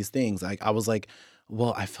to do these things. Like, I was like,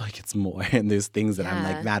 well, I feel like it's more. And there's things that I'm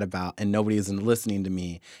like mad about, and nobody isn't listening to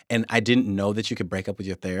me. And I didn't know that you could break up with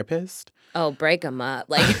your therapist. Oh, break them up.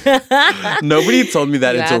 Like, nobody told me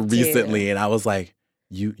that You until have to. recently. And I was like,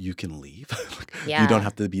 you can leave. Yeah. You don't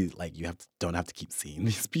have to be like, don't have to keep seeing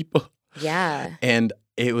these people. Yeah. And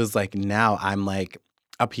it was like, now I'm like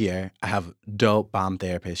up here. I have dope bomb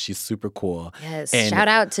therapist. She's super cool. Yes. And Shout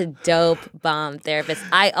out to dope bomb therapist.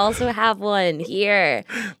 I also have one here.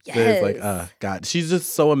 Yes. It's like, God, she's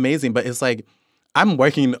just so amazing. But it's like, I'm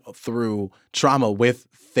working through trauma with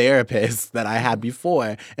therapists that I had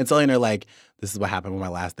before and telling her like, this is what happened with my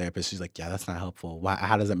last therapist. She's like, yeah, that's not helpful. Why?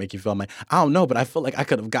 How does that make you feel? I'm like, I don't know, but I feel like I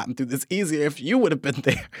could have gotten through this easier if you would have been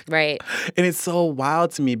there. Right. And it's so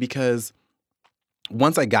wild to me because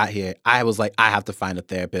once I got here, I was like, I have to find a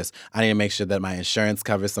therapist. I need to make sure that my insurance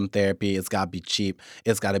covers some therapy. It's got to be cheap.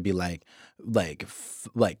 It's got to be like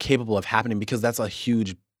capable of happening, because that's a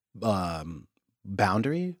huge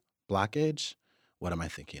boundary, blockage. What am I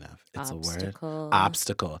thinking of? It's Obstacle. a word.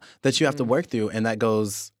 Obstacle that you have to work through. And that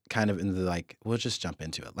goes kind of into like, we'll just jump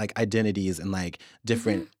into it. Like identities and like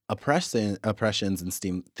different oppressions and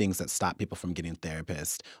things that stop people from getting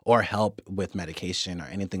therapists or help with medication or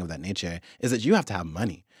anything of that nature is that you have to have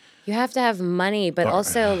money. You have to have money, but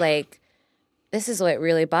also like, this is what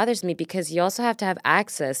really bothers me, because you also have to have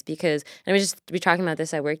access, because, and we were talking about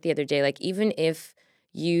this at work the other day, like even if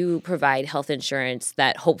you provide health insurance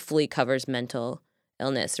that hopefully covers mental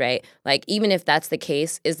illness, right? Like, even if that's the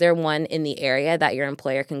case, is there one in the area that your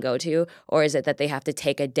employer can go to, or is it that they have to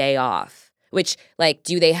take a day off? Which, like,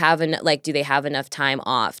 do they have enough time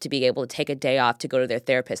off to be able to take a day off to go to their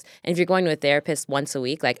therapist? And if you're going to a therapist once a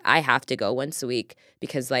week, like I have to go once a week,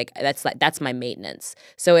 because that's my maintenance.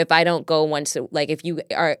 So if I don't go if you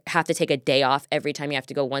have to take a day off every time you have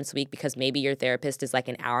to go once a week because maybe your therapist is like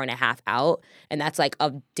an hour and a half out, and that's like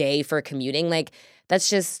a day for commuting, like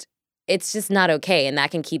it's just not okay. And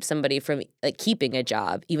that can keep somebody from like keeping a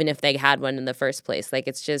job, even if they had one in the first place. Like,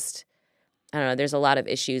 it's just, I don't know, there's a lot of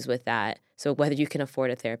issues with that. So whether you can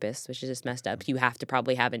afford a therapist, which is just messed up, you have to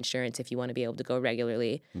probably have insurance if you want to be able to go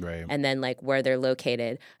regularly. Right. And then like where they're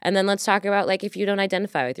located. And then let's talk about like if you don't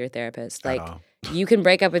identify with your therapist, like you can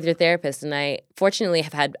break up with your therapist. And I fortunately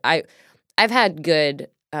I've had good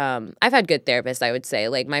therapists, I would say.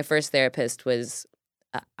 Like, my first therapist was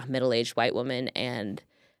a middle-aged white woman, and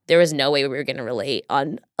there was no way we were going to relate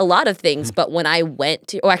on a lot of things. But when I went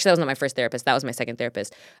to, actually, that was not my first therapist. That was my second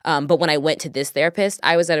therapist. But when I went to this therapist,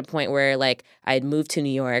 I was at a point where, like, I had moved to New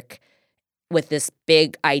York with this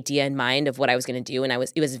big idea in mind of what I was going to do. And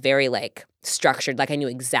it was very, like, structured. Like, I knew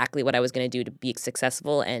exactly what I was going to do to be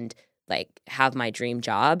successful and, like, have my dream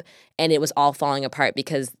job. And it was all falling apart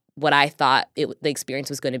because what I thought the experience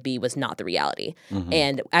was going to be was not the reality. Mm-hmm.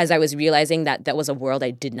 And as I was realizing that was a world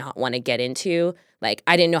I did not want to get into, like,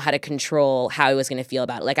 I didn't know how to control how I was going to feel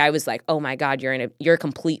about it. Like, I was like, oh my God, you're a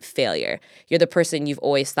complete failure. You're the person you've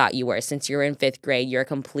always thought you were. Since you were in 5th grade, you're a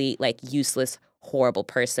complete, like, useless, horrible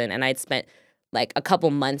person. And I'd spent like a couple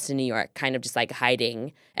months in New York kind of just like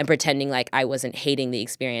hiding and pretending like I wasn't hating the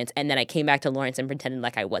experience. And then I came back to Lawrence and pretended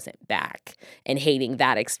like I wasn't back and hating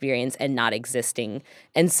that experience and not existing.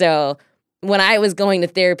 And so when I was going to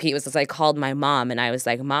therapy, it was just, I called my mom and I was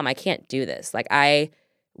like, Mom, I can't do this. Like, I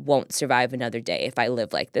won't survive another day if I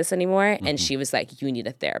live like this anymore. Mm-hmm. And she was like, you need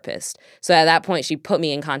a therapist. So at that point, she put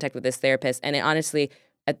me in contact with this therapist. And it honestly,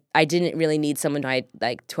 I didn't really need someone to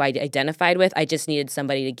identify with. I just needed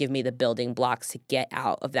somebody to give me the building blocks to get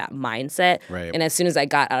out of that mindset. Right. And as soon as I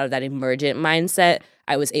got out of that emergent mindset,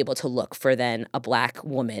 I was able to look for then a Black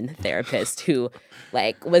woman therapist who,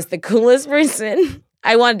 like, was the coolest person.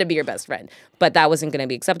 I wanted to be your best friend, but that wasn't going to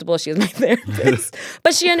be acceptable. She was my therapist.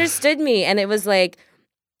 But she understood me, and it was like,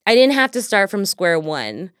 I didn't have to start from square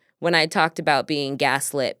one when I talked about being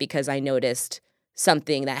gaslit because I noticed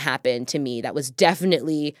something that happened to me that was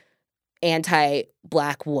definitely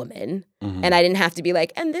anti-Black woman. Mm-hmm. And I didn't have to be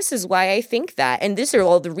like, and this is why I think that. And these are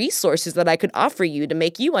all the resources that I could offer you to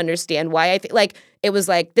make you understand why I think. Like, it was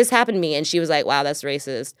like, this happened to me. And she was like, wow, that's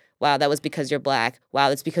racist. Wow, that was because you're Black. Wow,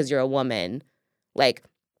 that's because you're a woman. Like,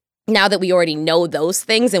 now that we already know those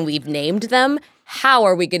things and we've named them, how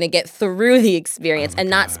are we going to get through the experience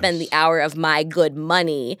and not spend the hour of my good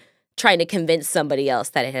money trying to convince somebody else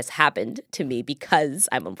that it has happened to me because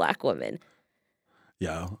I'm a Black woman?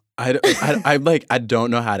 Yeah. I don't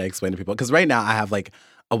know how to explain to people. Because right now I have, like,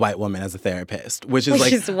 a white woman as a therapist, which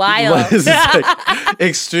is wild. was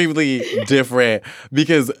extremely different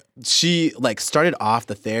because she started off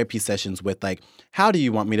the therapy sessions with how do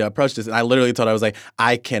you want me to approach this? And I literally told her, I was like,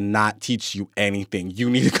 I cannot teach you anything. You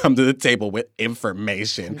need to come to the table with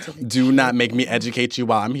information. Do not make me educate you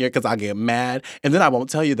while I'm here because I'll get mad. And then I won't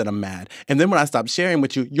tell you that I'm mad. And then when I stop sharing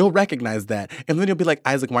with you, you'll recognize that. And then you'll be like,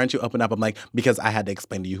 Isaac, why aren't you open up? I'm like, because I had to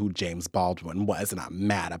explain to you who James Baldwin was and I'm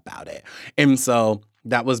mad about it. And so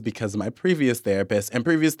that was because of my previous therapist and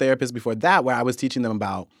previous therapists before that, where I was teaching them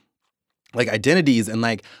about identities and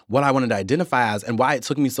what I wanted to identify as and why it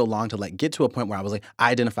took me so long to get to a point where I was like, I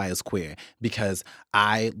identify as queer because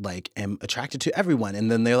I am attracted to everyone. And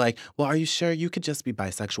then they're like, well, are you sure you could just be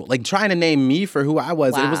bisexual? Trying to name me for who I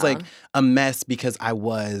was. Wow. It was a mess because I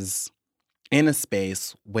was in a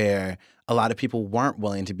space where a lot of people weren't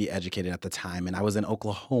willing to be educated at the time. And I was in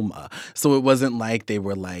Oklahoma. So it wasn't like they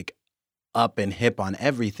were up and hip on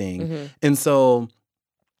everything. Mm-hmm. And so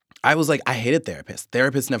I was like, I hated therapists.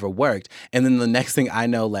 Therapists never worked. And then the next thing I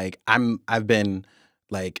know, I've been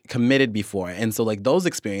committed before. And so those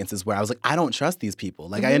experiences where I was like, I don't trust these people.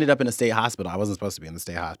 Mm-hmm. I ended up in a state hospital. I wasn't supposed to be in the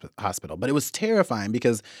state hospital, but it was terrifying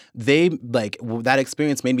because they that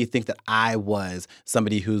experience made me think that I was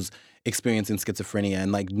somebody who's experiencing schizophrenia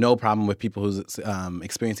and no problem with people who's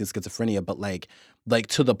experiencing schizophrenia, but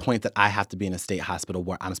to the point that I have to be in a state hospital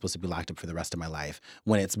where I'm supposed to be locked up for the rest of my life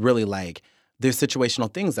when it's really there's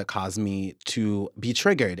situational things that cause me to be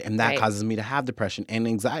triggered and that causes me to have depression and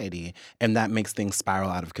anxiety and that makes things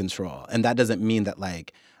spiral out of control. And that doesn't mean that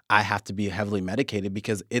I have to be heavily medicated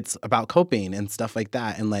because it's about coping and stuff like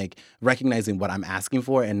that and recognizing what I'm asking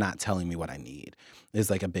for and not telling me what I need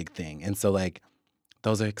is a big thing. And so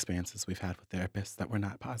those are experiences we've had with therapists that were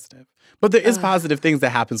not positive. But there is positive things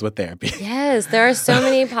that happens with therapy. Yes, there are so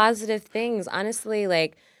many positive things. Honestly,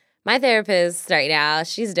 my therapist right now,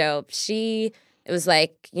 she's dope. It was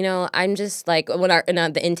I'm just in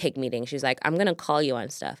the intake meeting, she's like, I'm going to call you on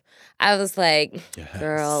stuff. I was like, yes,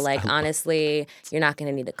 girl, honestly, you're not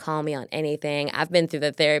going to need to call me on anything. I've been through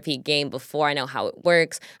the therapy game before. I know how it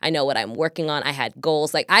works. I know what I'm working on. I had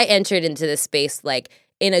goals. I entered into this space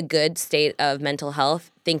in a good state of mental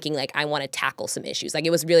health, thinking I want to tackle some issues.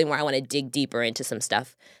 It was really more I want to dig deeper into some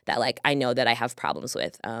stuff that I know that I have problems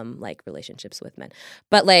with, relationships with men.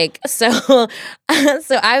 But so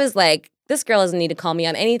I was like, this girl doesn't need to call me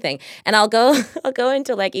on anything. And I'll go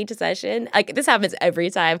into each session. This happens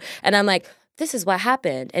every time. And I'm like, this is what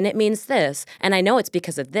happened, and it means this, and I know it's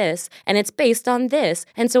because of this, and it's based on this,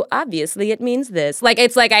 and so obviously it means this.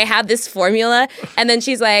 It's I have this formula, and then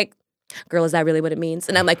she's like, girl, is that really what it means?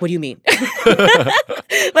 And I'm like, what do you mean?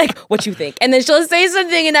 What you think? And then she'll say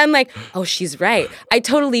something and I'm like, oh, she's right. I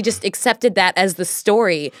totally just accepted that as the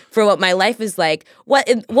story for what my life is like. What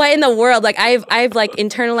in the world? I've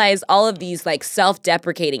internalized all of these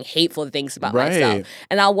self-deprecating, hateful things about myself.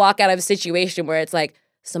 And I'll walk out of a situation where it's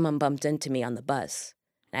someone bumped into me on the bus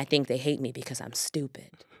and I think they hate me because I'm stupid.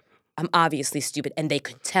 I'm obviously stupid and they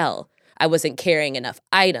could tell. I wasn't carrying enough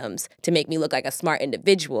items to make me look like a smart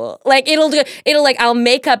individual. I'll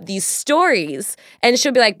make up these stories and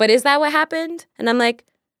she'll be like, but is that what happened? And I'm like,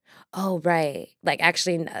 oh, right.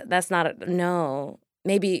 Actually, that's not, no,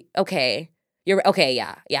 maybe, okay. You're, okay,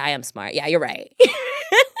 yeah, I am smart. Yeah, you're right.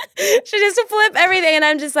 She just flip everything. And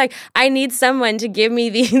I'm just I need someone to give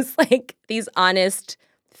me these honest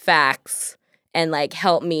facts and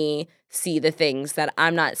help me see the things that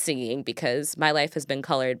I'm not seeing because my life has been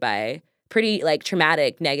colored by pretty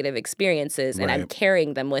traumatic negative experiences and I'm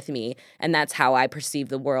carrying them with me, and that's how I perceive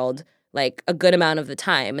the world a good amount of the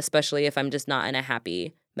time, especially if I'm just not in a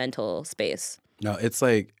happy mental space. No, it's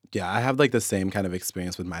I have the same kind of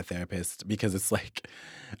experience with my therapist because it's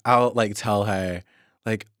I'll tell her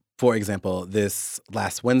for example, this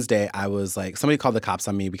last Wednesday, I was somebody called the cops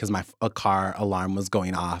on me because a car alarm was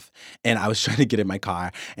going off and I was trying to get in my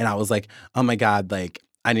car and I was like, oh my God,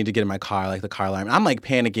 I need to get in my car, the car alarm. And I'm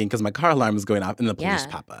panicking because my car alarm is going off and the police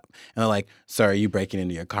pop up. And they're like, sir, are you breaking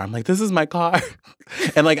into your car? I'm like, this is my car.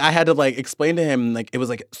 And I had to explain to him, it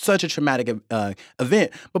was such a traumatic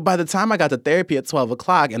event. But by the time I got to therapy at 12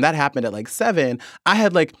 o'clock and that happened at 7, I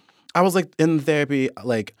was in therapy,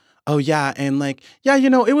 oh, yeah. And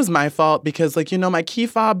it was my fault because my key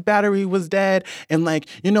fob battery was dead. And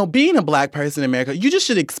being a Black person in America, you just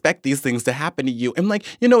should expect these things to happen to you. And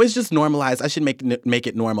it's just normalized. I should make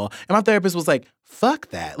it normal. And my therapist was like, fuck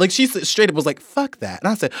that. She straight up was like, fuck that. And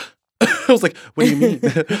I said, I was like, what do you mean?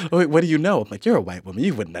 What do you know? I'm like, you're a white woman.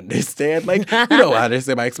 You wouldn't understand. You don't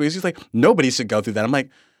understand my experience. She's like, nobody should go through that. I'm like,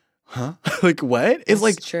 huh? What? It's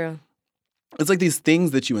That's true. it's like these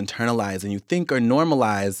things that you internalize and you think are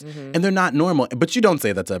normalized, and they're not normal. But you don't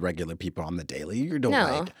say that to regular people on the daily. You don't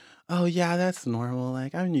like, oh, yeah, that's normal.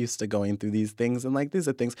 Like, I'm used to going through these things. And, like, these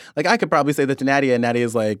are things. Like, I could probably say that to Nadia, and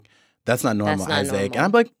Nadia's like, that's not normal, Isaac. And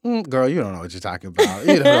I'm like, girl, you don't know what you're talking about.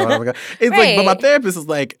 You don't know what I'm talking about. It's like, but my therapist is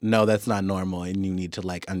like, no, that's not normal. And you need to,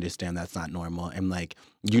 like, understand that's not normal. And, like,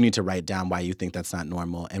 you need to write down why you think that's not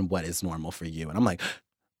normal and what is normal for you. And I'm like,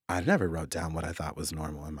 I never wrote down what I thought was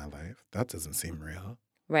normal in my life. That doesn't seem real.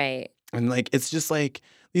 Right. And, like, it's just, like,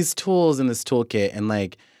 these tools in this toolkit and,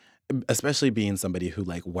 like, especially being somebody who,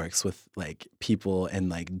 like, works with, like, people and,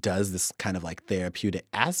 like, does this kind of, like, therapeutic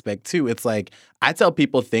aspect, too. It's, like, I tell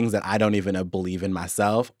people things that I don't even believe in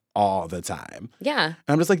myself all the time. Yeah. And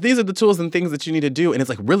I'm just like, these are the tools and things that you need to do. And it's,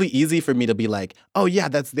 like, really easy for me to be like, oh, yeah,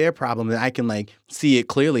 that's their problem. And I can, like, see it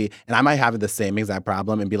clearly. And I might have the same exact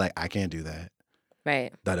problem and be like, I can't do that.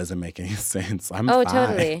 Right. That doesn't make any sense. I'm fine.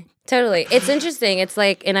 Totally. Totally. It's interesting. It's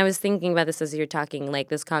like, and I was thinking about this as you're talking, like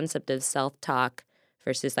this concept of self-talk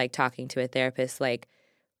versus like talking to a therapist. Like,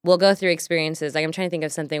 we'll go through experiences. Like, I'm trying to think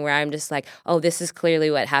of something where I'm just like, oh, this is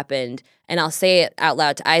clearly what happened. And I'll say it out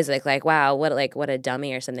loud to Isaac, like, wow, what a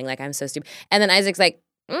dummy or something. Like, I'm so stupid. And then Isaac's like,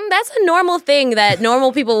 that's a normal thing that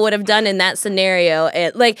normal people would have done in that scenario.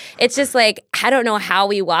 It's just like, I don't know how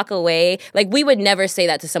we walk away. Like, we would never say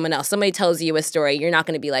that to someone else. Somebody tells you a story, you're not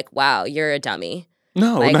going to be like, wow, you're a dummy.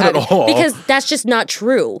 No, like, not at all. Because that's just not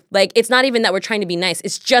true. Like, it's not even that we're trying to be nice.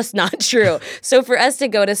 It's just not true. So for us to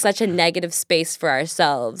go to such a negative space for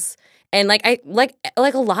ourselves, and like a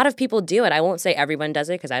lot of people do it. I won't say everyone does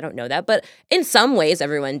it because I don't know that, but in some ways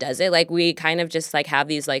everyone does it. Like, we kind of just like have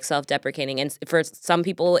these like self-deprecating, and for some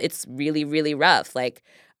people it's really, really rough. Like,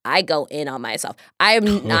 I go in on myself.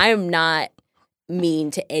 I'm not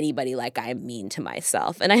mean to anybody like I'm mean to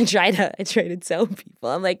myself. And I try to tell people,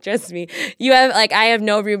 I'm like, trust me, I have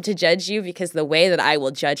no room to judge you, because the way that I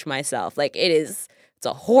will judge myself, like, it's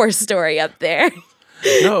a horror story up there.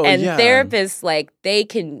 No, and yeah. therapists, like, they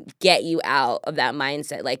can get you out of that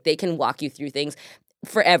mindset. Like, they can walk you through things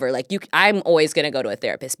forever. Like, I'm always going to go to a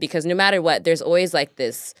therapist, because no matter what, there's always like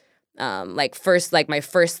this, my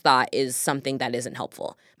first thought is something that isn't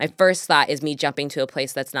helpful. My first thought is me jumping to a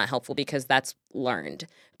place that's not helpful, because that's learned.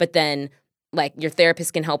 But then, like, your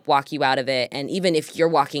therapist can help walk you out of it. And even if you're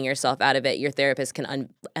walking yourself out of it, your therapist can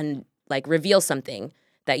reveal something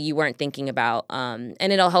that you weren't thinking about. And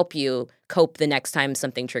it'll help you cope the next time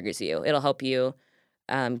something triggers you. It'll help you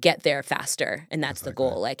get there faster. And that's the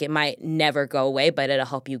goal. Like, it might never go away, but it'll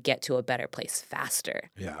help you get to a better place faster.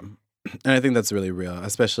 Yeah. And I think that's really real,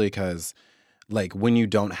 especially because, like, when you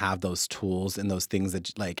don't have those tools and those things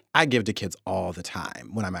that, like, I give to kids all the time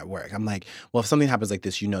when I'm at work. I'm like, well, if something happens like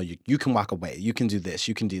this, you can walk away. You can do this.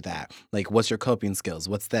 You can do that. Like, what's your coping skills?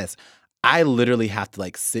 What's this? I literally have to,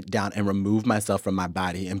 like, sit down and remove myself from my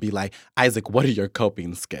body and be like, Isaac, what are your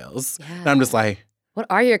coping skills? Yeah. And I'm just like, what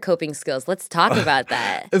are your coping skills? Let's talk about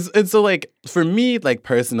that. And so, like, for me, like,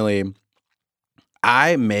 personally,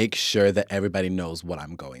 I make sure that everybody knows what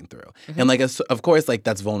I'm going through. Mm-hmm. And, like, of course, like,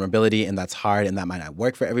 that's vulnerability and that's hard and that might not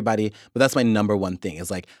work for everybody. But that's my number one thing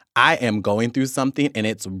is, like, I am going through something and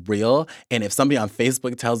it's real. And if somebody on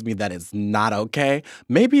Facebook tells me that it's not okay,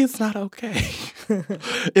 maybe it's not okay.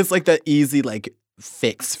 It's like that easy, like,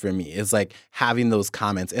 fix for me is, like, having those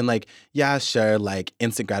comments. And, like, yeah, sure, like,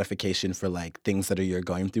 instant gratification for, like, things that you're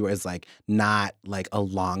going through is, like, not, like, a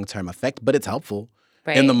long-term effect, but it's helpful.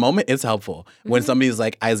 Right. In the moment, it's helpful. When somebody's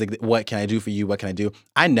like, Isaac, what can I do for you? What can I do?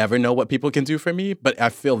 I never know what people can do for me, but I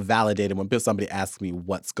feel validated when somebody asks me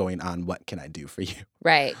what's going on, what can I do for you?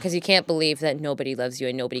 Right, because you can't believe that nobody loves you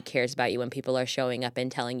and nobody cares about you when people are showing up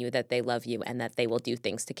and telling you that they love you and that they will do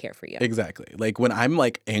things to care for you. Exactly. Like, when I'm,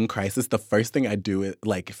 like, in crisis, the first thing I do is,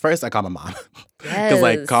 like, first I call my mom. Because,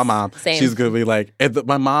 like, call mom. Same. She's going to be like,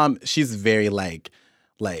 my mom, she's very, like,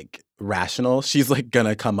 rational. She's, like,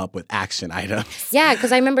 gonna come up with action items. Yeah,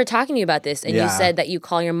 because I remember talking to you about this, and you said that you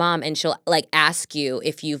call your mom and she'll, like, ask you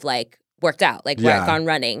if you've, like, worked out, like, gone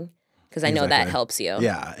running, because I know that helps you.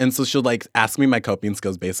 Yeah, and so she'll, like, ask me my coping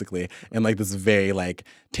skills, basically, in, like, this very, like,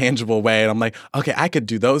 tangible way, and I'm like, okay, I could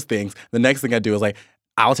do those things. The next thing I do is, like,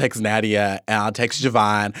 I'll text Nadia and I'll text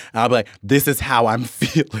Javon and I'll be like, this is how I'm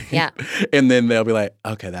feeling. Yeah. And then they'll be like,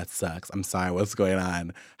 okay, that sucks. I'm sorry. What's going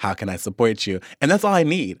on? How can I support you? And that's all I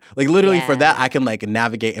need. Like, literally for that, I can, like,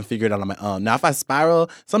 navigate and figure it out on my own. Now, if I spiral,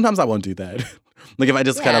 sometimes I won't do that. Like, if I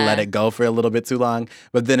just kind of let it go for a little bit too long.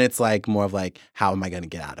 But then it's, like, more of, like, how am I going to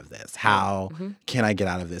get out of this? How can I get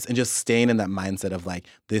out of this? And just staying in that mindset of, like,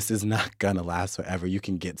 this is not going to last forever. You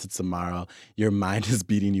can get to tomorrow. Your mind is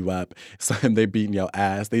beating you up. So they beating your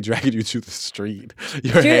ass. They dragging you to the street.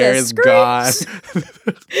 Your hair is gone.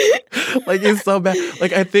 Like, it's so bad.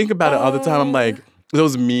 Like, I think about it all the time. I'm like,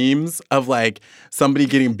 those memes of like somebody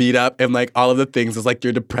getting beat up and like all of the things is like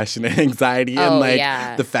your depression and anxiety and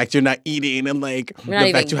like the fact you're not eating and like the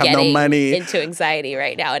fact you have no money. Into anxiety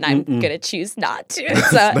right now, and I'm gonna choose not to.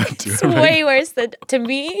 So it's way worse than to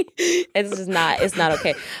me. It's not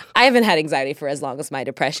okay. I haven't had anxiety for as long as my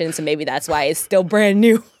depression, so maybe that's why it's still brand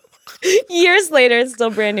new. Years later, it's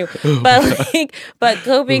still brand new. But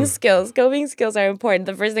coping skills are important.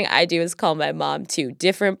 The first thing I do is call my mom to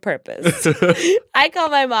different purpose. I call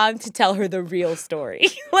my mom to tell her the real story.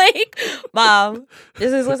 Like, Mom,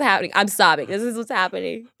 this is what's happening. I'm sobbing. This is what's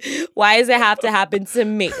happening. Why does it have to happen to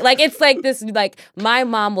me? Like, it's like this, like, my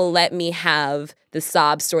mom will let me have the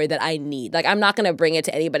sob story that I need. Like, I'm not going to bring it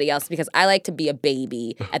to anybody else because I like to be a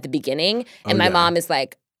baby at the beginning. And my mom is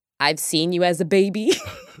like, I've seen you as a baby.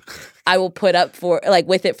 I will put up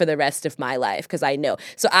with it for the rest of my life because I know.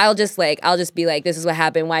 So I'll just be like, this is what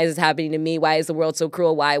happened. Why is this happening to me? Why is the world so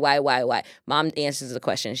cruel? Why? Mom answers the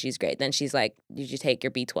question. She's great. Then she's like, did you take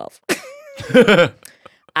your B12?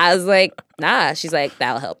 I was like, nah. She's like,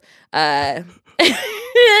 that'll help. And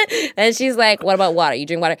she's like, what about water? You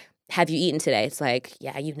drink water? Have you eaten today? It's like,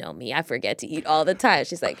 yeah, you know me. I forget to eat all the time.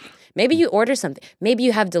 She's like, maybe you order something. Maybe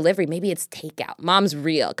you have delivery. Maybe it's takeout. Mom's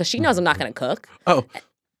real because she knows I'm not going to cook. Oh.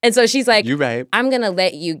 And so she's like, you're right. I'm going to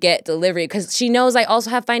let you get delivery because she knows I also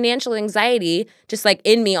have financial anxiety just like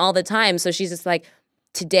in me all the time. So she's just like,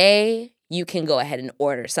 today you can go ahead and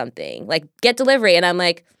order something. Like, get delivery. And I'm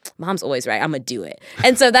like, Mom's always right. I'm going to do it.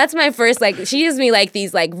 And so that's my first, like, she gives me like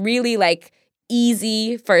these like really like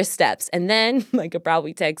easy first steps. And then I could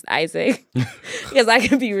probably text Isaac because I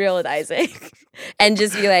could be real with Isaac and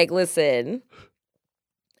just be like, listen,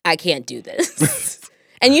 I can't do this.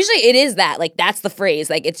 And usually it is that. Like, that's the phrase.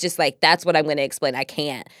 Like, it's just like, that's what I'm going to explain. I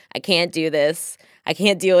can't do this. I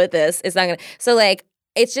can't deal with this. It's not going to. So, like,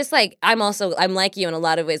 it's just like, I'm like you in a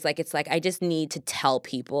lot of ways. Like, it's like, I just need to tell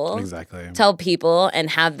people. Exactly. Tell people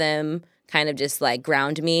and have them kind of just, like,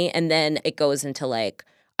 ground me. And then it goes into, like,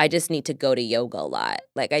 I just need to go to yoga a lot.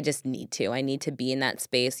 Like, I just need to. I need to be in that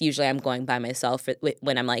space. Usually I'm going by myself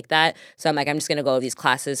when I'm like that. So I'm like, I'm just going to go to these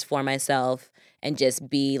classes for myself and just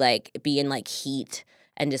be in, like, heat.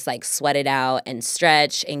 And just, like, sweat it out and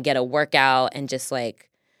stretch and get a workout and just,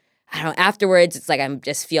 like, I don't know, afterwards, it's like I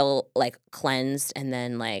just feel, like, cleansed and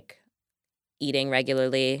then, like, eating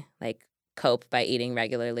regularly, like, cope by eating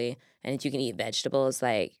regularly. And if you can eat vegetables,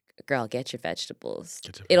 like, girl, get your vegetables.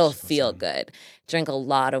 It'll feel good. Drink a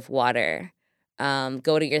lot of water.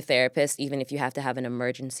 Go to your therapist, even if you have to have an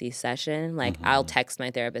emergency session. Like, I'll text my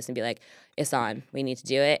therapist and be like, it's on. We need to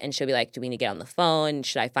do it. And she'll be like, do we need to get on the phone?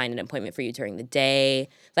 Should I find an appointment for you during the day?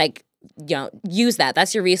 Like, you know, use that.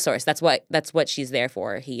 That's your resource. That's what she's there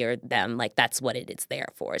for, he or them. Like, that's what it's there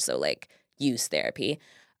for. So, like, use therapy.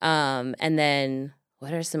 And then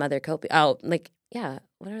what are some other coping? Oh, like, yeah.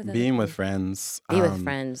 What are the being with friends? Be with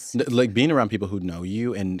friends. Like, being around people who know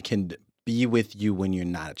you and can be with you when you're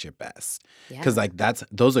not at your best. Because, like,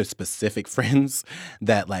 those are specific friends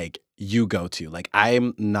that, like, you go to. Like,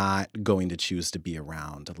 I'm not going to choose to be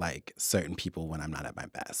around, like, certain people when I'm not at my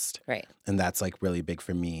best. Right. And that's, like, really big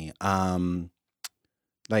for me.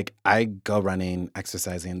 Like, I go running,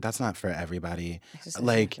 exercising. That's not for everybody.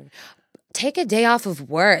 Like, take a day off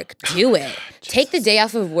of work. Do it. Take the day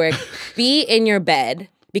off of work. Be in your bed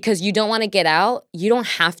because you don't want to get out. You don't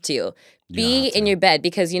have to. Be in your bed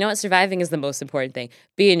because you know what? Surviving is the most important thing.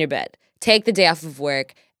 Be in your bed. Take the day off of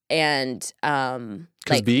work and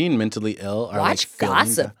because being mentally ill or watch like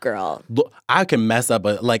Gossip Girl. Look, I can mess up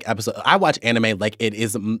a like episode. I watch anime like it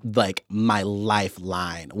is like my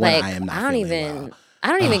lifeline when like, I am not. I don't even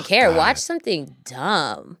Oh, care. God. Watch something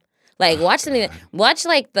dumb. Like, watch something. Watch,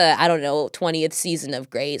 like, the, I don't know, 20th season of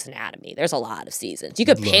Grey's Anatomy. There's a lot of seasons. You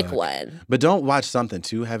could pick one. But don't watch something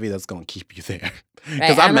too heavy that's going to keep you there.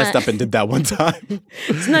 Because I messed up and did that one time.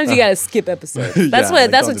 Sometimes you got to skip episodes. That's what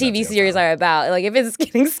TV series are about. Like, if it's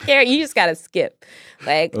getting scary, you just got to skip.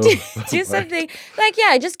 Like, do something. Like,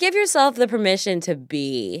 yeah, just give yourself the permission to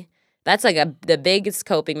be. That's like the biggest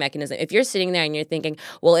coping mechanism. If you're sitting there and you're thinking,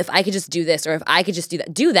 well, if I could just do this or if I could just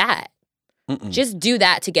do that. Just do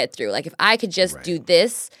that to get through. Like, if I could just do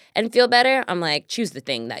this and feel better, I'm like, choose the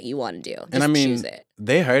thing that you want to do. Just and I mean, choose it.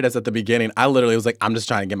 They heard us at the beginning. I literally was like, I'm just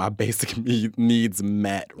trying to get my basic needs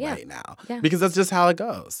met right now. Yeah. Because that's just how it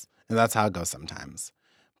goes. And that's how it goes sometimes.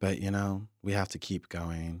 But, you know, we have to keep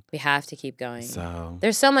going. We have to keep going. So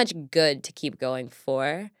there's so much good to keep going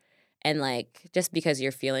for. And, like, just because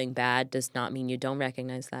you're feeling bad does not mean you don't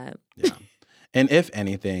recognize that. Yeah. And if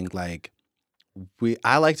anything, like,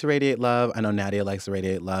 I like to radiate love. I know Nadia likes to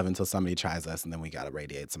radiate love until somebody tries us, and then we gotta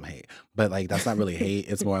radiate some hate. But like that's not really hate.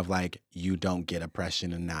 It's more of like you don't get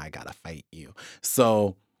oppression, and now I gotta fight you.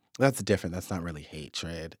 So that's different. That's not really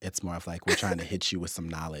hatred. It's more of like we're trying to hit you with some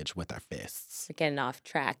knowledge with our fists. We're getting off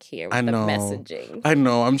track here with the messaging. I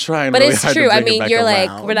know. I'm trying. But really it's hard true. To I bring it mean, back you're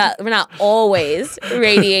around. like we're not always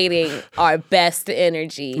radiating our best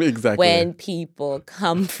energy Exactly. when people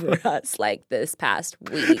come for us like this past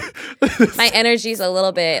week. My energy's a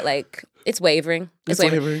little bit like it's wavering. It's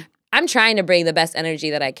wavering. I'm trying to bring the best energy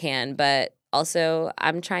that I can, but also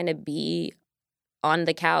I'm trying to be on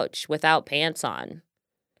the couch without pants on.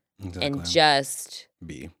 Exactly. And just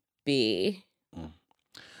be.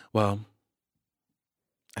 Well,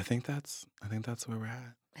 I think that's where we're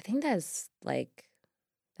at. I think that's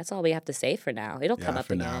all we have to say for now. It'll come up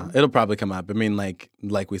for again. now. It'll probably come up. I mean, like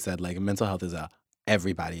we said, like mental health is a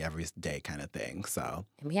everybody every day kind of thing. So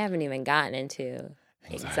and we haven't even gotten into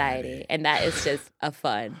anxiety. And that is just a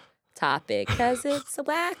fun topic because it's a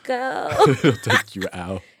wacko. It'll take you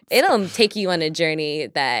out. It'll take you on a journey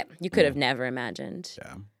that you could have never imagined.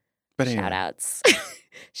 Yeah. But anyway. Shout outs.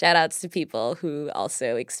 Shout outs to people who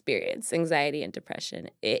also experience anxiety and depression.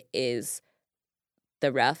 It is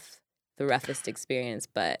the roughest experience,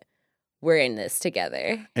 but we're in this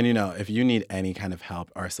together. And if you need any kind of help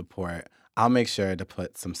or support, I'll make sure to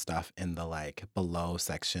put some stuff in the like below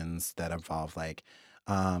sections that involve like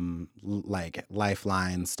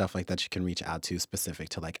lifelines, stuff like that you can reach out to specific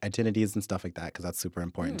to like identities and stuff like that, because that's super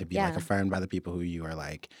important to be like affirmed by the people who you are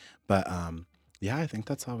like. But yeah, I think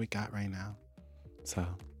that's all we got right now. So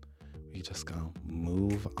we just gonna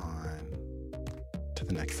move on to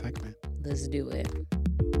the next segment. Let's do it.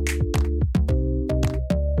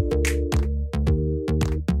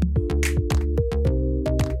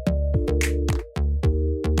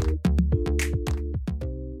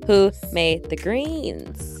 Who made the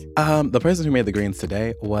greens? The person who made the greens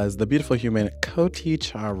today was the beautiful human Cody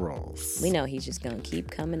Charles. We know he's just gonna keep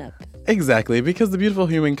coming up. Exactly, because the beautiful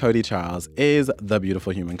human Cody Charles is the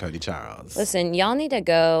beautiful human Cody Charles. Listen, y'all need to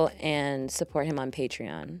go and support him on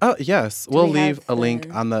Patreon. Oh, yes. We'll leave a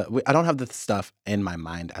link on the... I don't have the stuff in my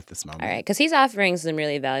mind at this moment. All right, because he's offering some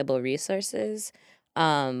really valuable resources,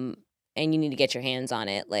 and you need to get your hands on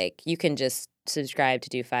it. Like, you can just subscribe to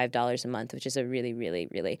do $5 a month, which is a really, really,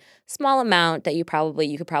 really small amount that you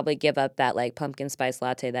could probably give up that like pumpkin spice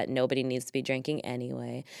latte that nobody needs to be drinking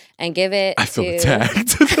anyway, and give it. I feel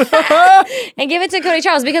attacked. And give it to Cody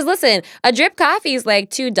Charles, because listen, a drip coffee is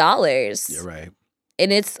like $2. You're right,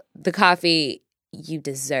 and it's the coffee you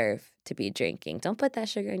deserve to be drinking. Don't put that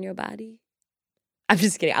sugar in your body. I'm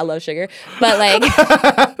just kidding. I love sugar. But, like,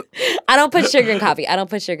 I don't put sugar in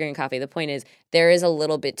coffee. The point is there is a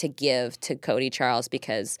little bit to give to Cody Charles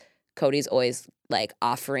because Cody's always, like,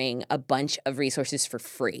 offering a bunch of resources for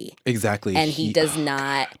free. Exactly. And he does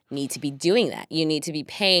not need to be doing that. You need to be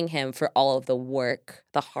paying him for all of the work,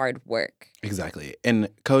 the hard work. Exactly. And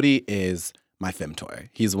Cody is my femtor.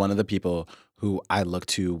 He's one of the people who I look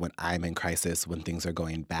to when I'm in crisis, when things are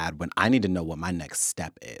going bad, when I need to know what my next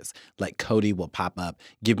step is. Like, Cody will pop up,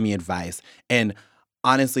 give me advice. And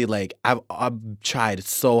honestly, like, I've tried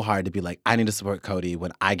so hard to be like, I need to support Cody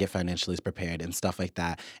when I get financially prepared and stuff like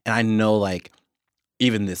that. And I know, like,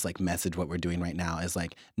 even this like message, what we're doing right now is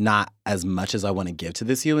like not as much as I want to give to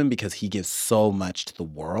this human because he gives so much to the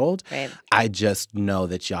world. Right. I just know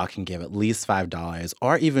that y'all can give at least $5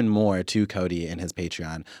 or even more to Cody and his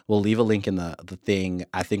Patreon. We'll leave a link in the thing.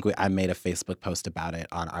 I think I made a Facebook post about it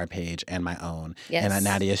on our page and my own. Yes. And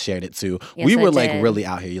Nadia shared it too. Yes, we were I like did. really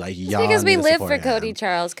out here. Like, y'all because we need to live support for Cody him.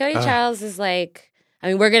 Charles. Cody Charles is like, I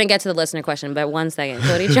mean, we're going to get to the listener question, but 1 second.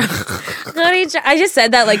 Cody Charles. I just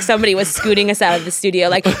said that like somebody was scooting us out of the studio.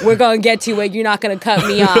 Like, we're going to get to it. You're not going to cut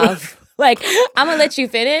me off. Like, I'm going to let you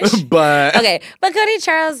finish. But Cody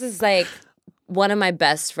Charles is like one of my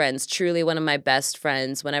best friends, truly one of my best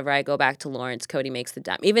friends. Whenever I go back to Lawrence, Cody makes the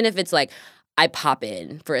dime. Even if it's like, I pop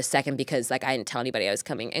in for a second because like I didn't tell anybody I was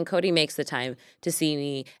coming, and Cody makes the time to see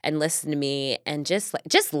me and listen to me and just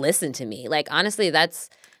listen to me. Like, honestly, that's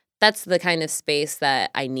the kind of space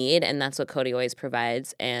that I need, and that's what Cody always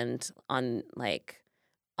provides. And on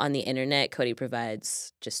the internet, Cody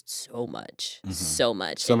provides just so much, so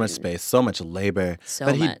much space, so much labor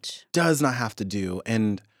that he does not have to do.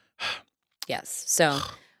 And yes, so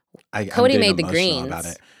Cody made the greens. About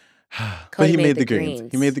it. But he made the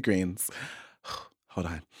greens. He made the greens. Hold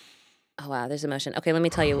on. Oh, wow, there's emotion. Okay, let me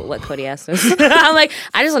tell you what Cody asked us. I'm like,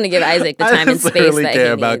 I just want to give Isaac the time and space that he needs. I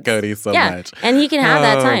care about Cody so much. And he can have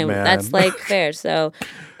that time. Man. That's, like, fair. So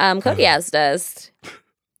Cody asked us,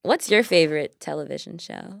 What's your favorite television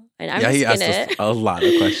show? And I'm he just asked us a lot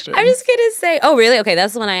of questions. I'm just gonna say, oh really? Okay,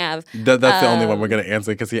 that's the one I have. That's the only one we're gonna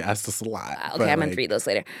answer because he asked us a lot. Okay, I'm gonna read those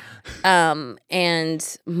later.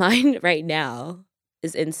 And mine right now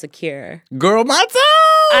is Insecure. Girl, my too!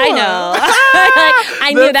 I know.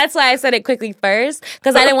 I knew that's why I said it quickly first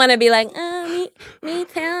because I didn't want to be like, me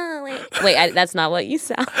too. Wait, that's not what you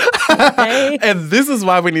sound like. And this is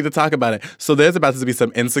why we need to talk about it. So there's about to be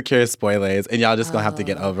some Insecure spoilers, and y'all just gonna have to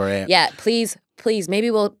get over it. Yeah, please. Maybe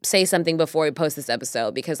we'll say something before we post this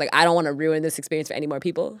episode because, like, I don't want to ruin this experience for any more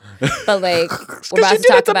people. But, like, we're about to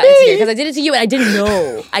talk about Insecure because I did it to you and I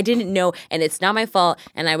didn't know. And it's not my fault.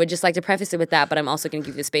 And I would just like to preface it with that, but I'm also going to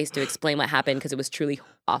give you the space to explain what happened because it was truly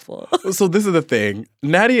awful. So this is the thing.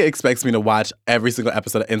 Nadia expects me to watch every single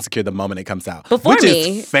episode of Insecure the moment it comes out. Before which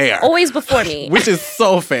me. Is fair. Always before me. Which is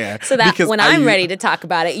so fair. So that when I'm ready to talk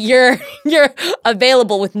about it, you're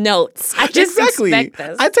available with notes. I just expect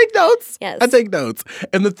this. I take notes. Yes. I take notes.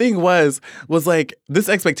 And the thing was like this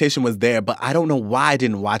expectation was there, but I don't know why I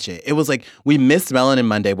didn't watch it. It was like we missed Melanin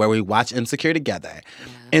Monday where we watched Insecure together.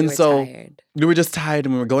 Yeah, and tired. We were just tired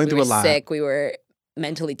and we were going through a lot. We were sick. We were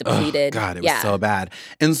mentally depleted. Oh, God, it was so bad.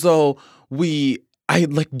 And so I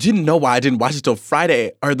didn't know why I didn't watch it till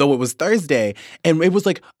Friday, or though it was Thursday. And it was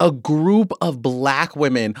like a group of Black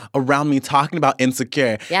women around me talking about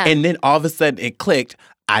Insecure. Yeah. And then all of a sudden it clicked.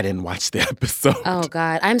 I didn't watch the episode. Oh,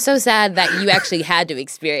 God. I'm so sad that you actually had to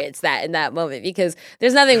experience that in that moment because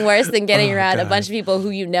there's nothing worse than getting around a bunch of people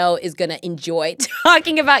who you know is going to enjoy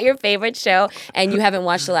talking about your favorite show and you haven't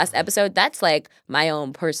watched the last episode. That's like my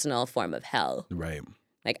own personal form of hell. Right.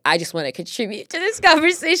 Like, I just want to contribute to this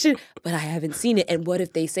conversation, but I haven't seen it. And what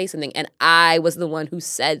if they say something? And I was the one who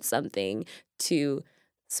said something to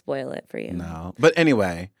spoil it for you. No. But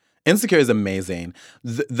anyway, Insecure is amazing.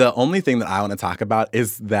 The only thing that I want to talk about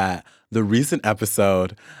is that the recent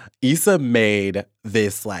episode, Issa made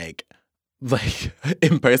this like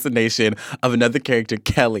impersonation of another character,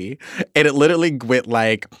 Kelly. And it literally went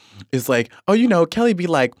like, it's like, oh, Kelly be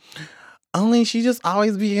like, only she just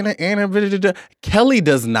always be in a Kelly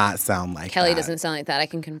does not sound like Kelly that. doesn't sound like that, I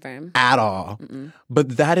can confirm. At all. Mm-mm.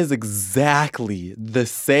 But that is exactly the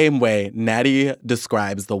same way Natty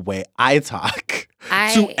describes the way I talk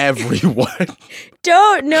to everyone.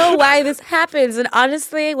 Don't know why this happens. And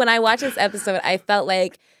honestly, when I watched this episode, I felt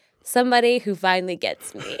like somebody who finally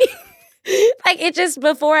gets me. Like, it just,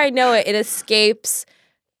 before I know it, it escapes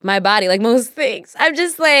my body, like most things. I'm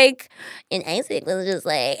just like, and Isaac was just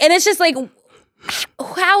like, and it's just like,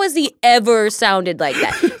 how has he ever sounded like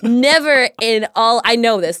that? Never in all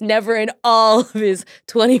of his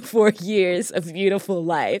 24 years of beautiful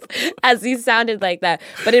life has he sounded like that.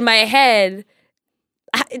 But in my head,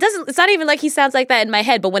 it's not even like he sounds like that in my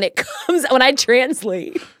head, but when I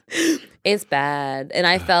translate, it's bad. And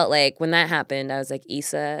I felt like when that happened, I was like,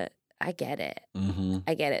 Issa, I get it. Mm-hmm.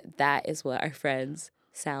 I get it. That is what our friends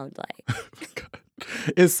sound like.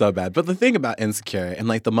 It's so bad. But the thing about Insecure, and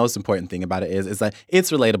like the most important thing about it is that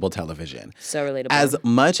it's relatable television. So relatable. As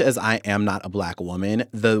much as I am not a Black woman,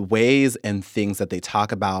 the ways and things that they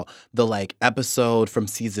talk about, the like episode from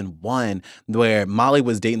season 1 where Molly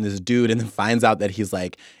was dating this dude and then finds out that he's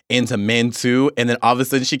like into men too, and then all of a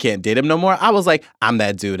sudden she can't date him no more. I was like, I'm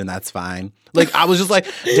that dude and that's fine. Like, I was just like,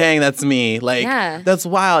 dang, that's me. Like, That's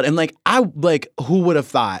wild. And like, who would have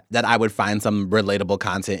thought that I would find some relatable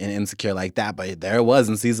content in Insecure like that? But there it was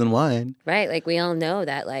in season 1. Right. Like, we all know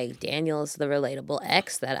that like Daniel's the relatable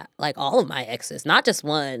ex that like all of my exes, not just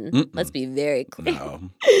one. Mm-mm. Let's be very clear. No.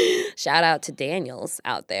 Shout out to Daniels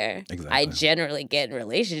out there. Exactly. I generally get in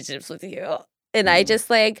relationships with you. And I just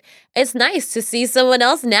like, it's nice to see someone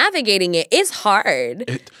else navigating it. It's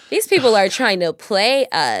hard. These people are trying to play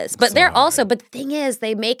us, but but the thing is,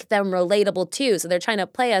 they make them relatable too. So they're trying to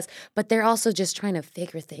play us, but they're also just trying to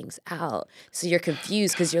figure things out. So you're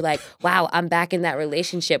confused because you're like, wow, I'm back in that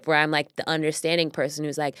relationship where I'm like the understanding person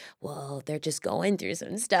who's like, well, they're just going through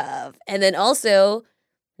some stuff. And then also,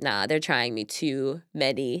 nah, they're trying me too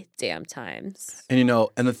many damn times. And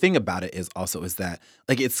and the thing about it is that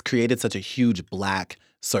like it's created such a huge Black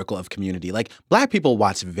circle of community. Like, Black people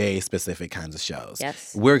watch very specific kinds of shows.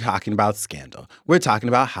 Yes. We're talking about Scandal. We're talking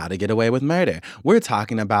about How to Get Away with Murder. We're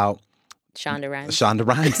talking about Shonda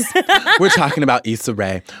Rhimes. We're talking about Issa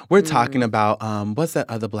Rae. We're talking about what's that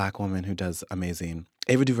other Black woman who does amazing?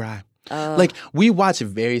 Ava DuVernay. Like, we watch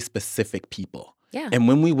very specific people. Yeah. And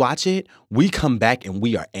when we watch it, we come back and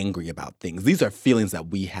we are angry about things. These are feelings that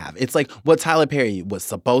we have. It's like what Tyler Perry was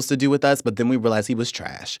supposed to do with us, but then we realized he was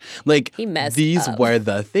trash. Like, he messed these up. were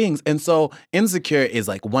the things. And so Insecure is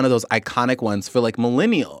like one of those iconic ones for like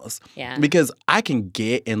millennials. Yeah. Because I can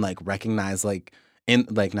get and like recognize like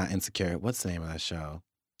not Insecure. What's the name of that show?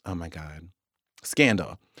 Oh my God.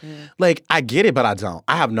 Scandal. Like, I get it, but I don't.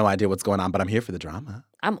 I have no idea what's going on, but I'm here for the drama.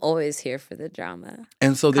 I'm always here for the drama.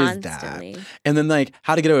 And so there's Constantly. that. And then, like,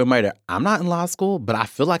 How to Get Away with Murder. I'm not in law school, but I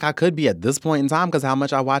feel like I could be at this point in time because how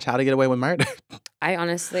much I watch How to Get Away with Murder. I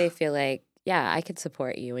honestly feel like, yeah, I could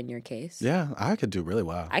support you in your case. Yeah, I could do really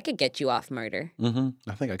well. I could get you off murder.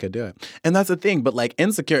 I think I could do it. And that's the thing. But, like,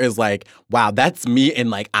 Insecure is like, wow, that's me, and,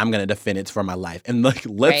 like, I'm going to defend it for my life. And, like,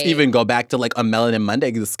 let's even go back to, like, a Melanin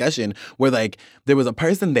Monday discussion where, like, there was a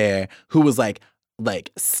person there who was, like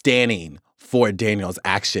standing for Daniel's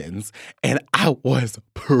actions. And I was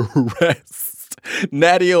pressed.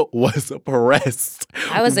 Nadia was pressed.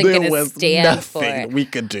 I wasn't going to stand for it. We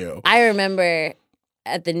could do. I remember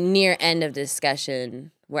at the near end of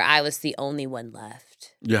discussion where I was the only one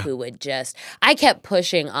left who would I kept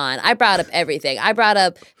pushing on. I brought up everything. I brought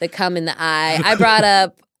up the cum in the eye. I brought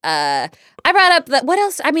up what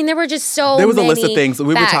else? I mean, there were just there was a list of things.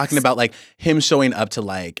 We were talking about like him showing up to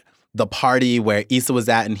like the party where Issa was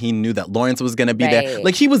at and he knew that Lawrence was going to be there.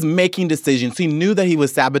 Like he was making decisions. He knew that he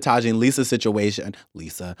was sabotaging Lisa's situation.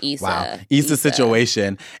 Issa's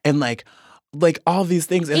situation. And like all these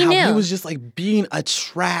things and he was just like being a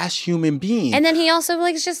trash human being. And then he also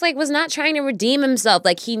was not trying to redeem himself.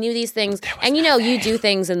 Like he knew these things. And you do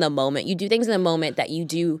things in the moment. You do things in the moment that you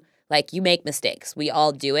do. Like, you make mistakes. We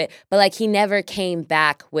all do it. But, like, he never came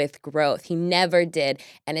back with growth. He never did.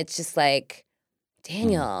 And it's just like,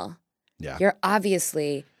 Daniel, you're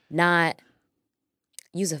obviously not...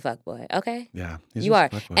 Use a fuckboy, okay? Yeah. You are.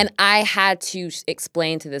 And I had to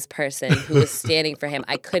explain to this person who was standing for him.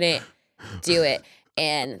 I couldn't do it.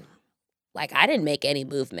 And, like, I didn't make any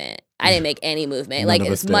movement. Like,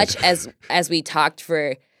 as much as we talked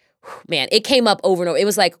for... Man, it came up over and over. It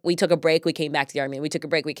was like we took a break, we came back to the argument. We took a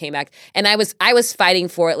break, we came back. And I was fighting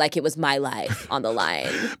for it like it was my life on the line.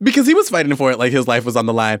 Because he was fighting for it like his life was on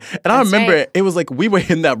the line. And I remember it was like we were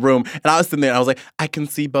in that room and I was sitting there and I was like, I can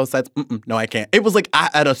see both sides. No, I can't. It was like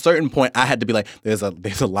at a certain point I had to be like, there's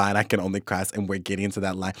a line I can only cross and we're getting to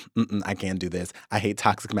that line. I can't do this. I hate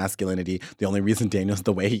toxic masculinity. The only reason Daniel's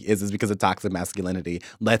the way he is because of toxic masculinity.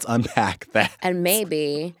 Let's unpack that. And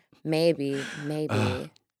maybe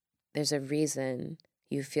there's a reason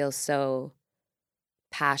you feel so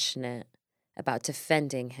passionate about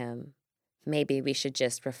defending him. Maybe we should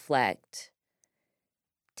just reflect,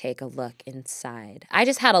 take a look inside. I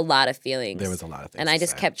just had a lot of feelings. There was a lot of things. And I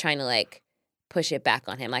just kept trying to like push it back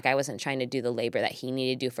on him. Like I wasn't trying to do the labor that he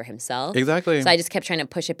needed to do for himself. Exactly. So I just kept trying to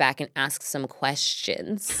push it back and ask some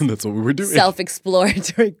questions. That's what we were doing.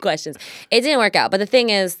 Self-exploratory questions. It didn't work out. But the thing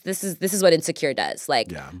is, this is what Insecure does.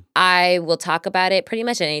 Like I will talk about it pretty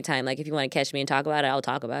much at any time. Like if you want to catch me and talk about it, I'll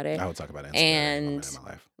talk about it. I will talk about it. And in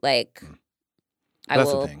my life. Like I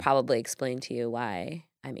will probably explain to you why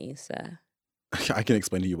I'm Issa. I can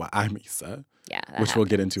explain to you why I'm Issa. Yeah. Which we'll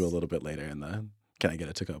get into a little bit later in the Can I Get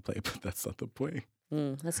a To-Go plate? But that's not the point.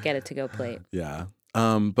 Let's get a to-go plate. Yeah.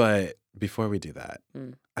 But before we do that,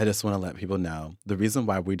 I just want to let people know the reason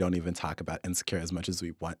why we don't even talk about Insecure as much as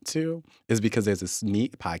we want to is because there's this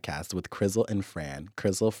neat podcast with Crizzle and Fran.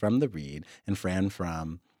 Crizzle from The Read and Fran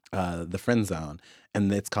from The Friend Zone.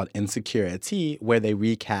 And it's called Insecurity, where they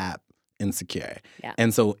recap Insecure. Yeah.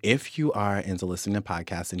 And so if you are into listening to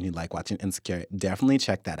podcasts and you like watching Insecure, definitely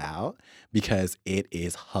check that out because it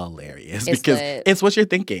is hilarious. It's what you're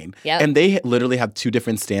thinking. Yep. And they literally have two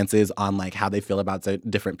different stances on like how they feel about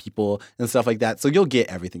different people and stuff like that. So you'll get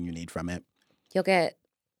everything you need from it. You'll get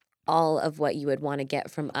all of what you would want to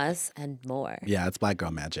get from us and more. Yeah, it's Black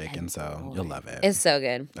Girl Magic. And so you'll love it. It's so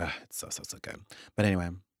good. It's so good. But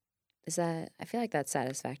anyway. I feel like that's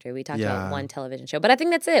satisfactory. We talked about one television show, but I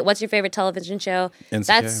think that's it. What's your favorite television show?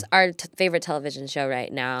 Insecure. That's our favorite television show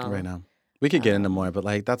right now. We could get into more, but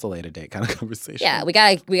like that's a later date kind of conversation. Yeah, we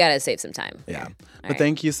gotta save some time. Yeah. But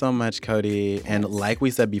thank you so much, Cody. And like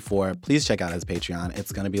we said before, please check out his Patreon.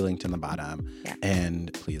 It's gonna be linked in the bottom. Yeah.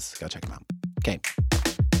 And please go check him out. Okay.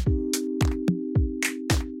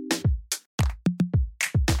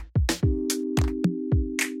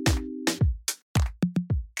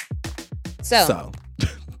 So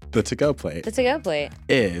the to-go plate. The to-go plate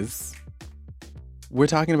is we're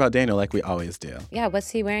talking about Daniel like we always do. Yeah, what's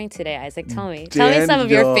he wearing today, Isaac? Tell me. Tell me some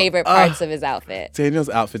of your favorite parts of his outfit. Daniel's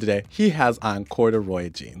outfit today. He has on corduroy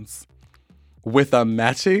jeans with a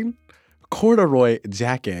matching corduroy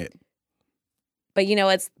jacket. But you know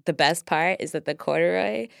what's the best part is that the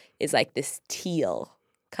corduroy is like this teal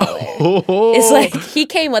color. It's like he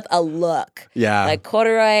came with a look. Yeah. Like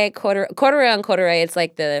corduroy on corduroy. It's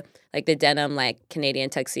like the denim like Canadian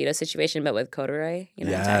tuxedo situation, but with corduroy. You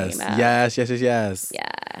know what I'm talking about? Yes.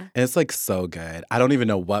 Yeah. And it's like so good. I don't even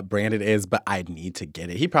know what brand it is, but I need to get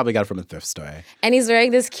it. He probably got it from a thrift store. And he's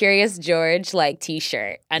wearing this Curious George like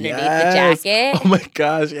t-shirt underneath the Yes. jacket. Oh my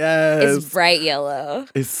gosh, yes. It's bright yellow.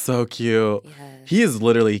 It's so cute. Yes. He is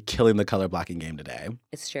literally killing the color blocking game today.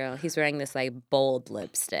 It's true. He's wearing this like bold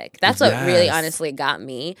lipstick. That's what really Yes. honestly got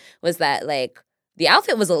me was that like the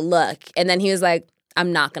outfit was a look. And then he was like,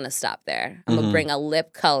 I'm not going to stop there. I'm going to bring a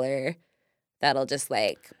lip color that'll just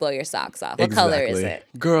like blow your socks off. What color is it?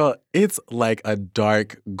 Girl, it's like a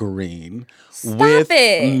dark green Stop with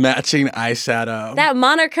it. matching eyeshadow. That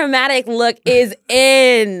monochromatic look is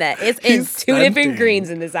in. It's in He's two different stunting. greens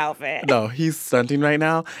in this outfit. No, he's stunting right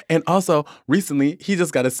now. And also, recently, he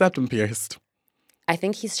just got his septum pierced. I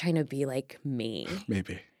think he's trying to be like me.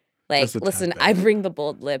 Maybe. Like, Just a tad listen, bit. I bring the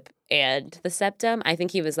bold lip and the septum. I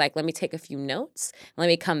think he was like, let me take a few notes. Let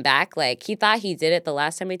me come back. Like, he thought he did it the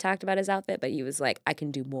last time we talked about his outfit, but he was like, I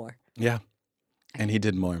can do more. Yeah. And he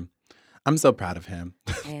did more. I'm so proud of him.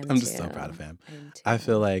 I am I'm just so too. proud of him. I am too. I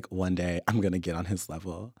feel like one day I'm going to get on his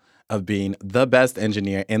level of being the best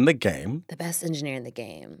engineer in the game The best engineer in the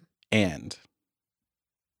game. and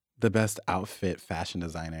the best outfit fashion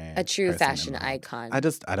designer. A true person in fashion the world. icon.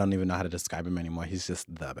 I don't even know how to describe him anymore. He's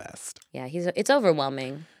just the best. Yeah, it's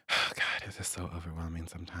overwhelming. Oh, God, it's just so overwhelming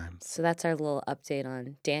sometimes. So that's our little update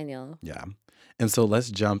on Daniel. Yeah. And so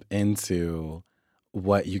let's jump into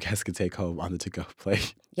what you guys could take home on the to-go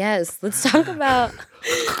plate. Yes, let's talk about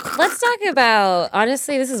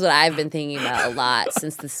honestly, this is what I've been thinking about a lot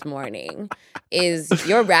since this morning is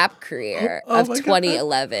your rap career Oh of my God.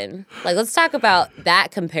 2011. Like, let's talk about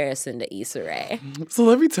that comparison to Issa Rae. So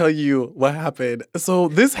let me tell you what happened. So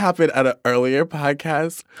this happened at an earlier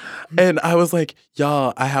podcast. And I was like,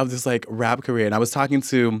 y'all, I have this like rap career. And I was talking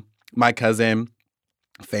to my cousin,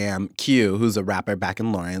 Fam Q, who's a rapper back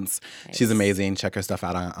in Lawrence. She's Nice. amazing. Check her stuff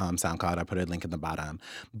out on SoundCloud. I put her link in the bottom.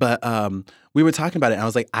 But we were talking about it, and I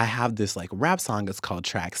was like, I have this like rap song. It's called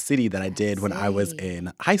Track City that I did when I was City.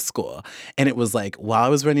 in high school. And it was like while I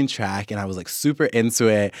was running track, and I was like super into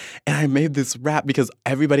it. And I made this rap because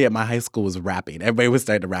everybody at my high school was rapping. Everybody was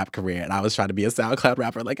starting a rap career, and I was trying to be a SoundCloud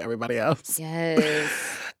rapper like everybody else. Yes.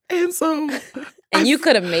 And so And you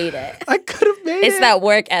could have made it. I could have made It's it. that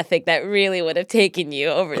work ethic that really would have taken you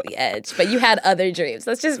over the edge. But you had other dreams.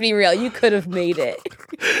 Let's just be real. You could have made it.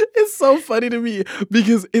 It's so funny to me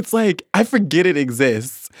because it's like I forget it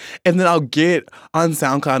exists. And then I'll get on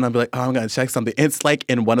SoundCloud and I'll be like, oh, I'm gonna check something. It's like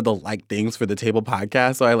in one of the like things for the table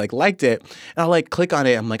podcast. So I like liked it. And I'll like click on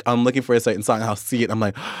it. I'm like, I'm looking for a certain song. I'll see it. I'm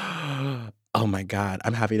like, oh my God,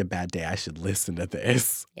 I'm having a bad day. I should listen to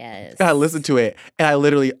this. Yes. And I listen to it and I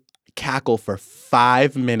literally cackle for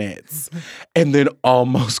 5 minutes and then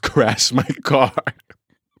almost crash my car.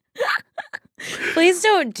 Please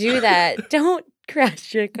don't do that. Don't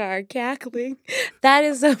crash your car cackling. That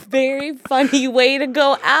is a very funny way to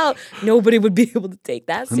go out. Nobody would be able to take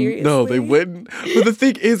that seriously. No, they wouldn't. But the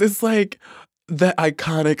thing is, it's like the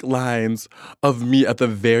iconic lines of me at the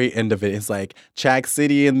very end of it. It's like, Track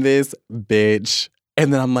City in this, bitch.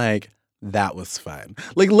 And then I'm like, that was fun.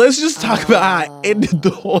 Like, let's just talk about how I ended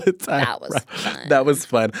the whole entire That was rap. fun. That was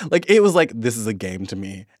fun. Like, it was like, this is a game to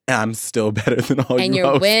me. And I'm still better than all And you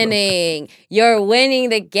you're hosts. winning. You're winning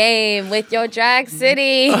the game with your Drag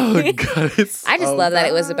City. Oh, God. It's I just so love that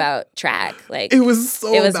it was bad. about track. Like, It was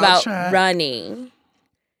so it was about track. running.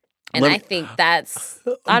 And Let I me- think that's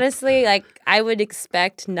honestly, like, I would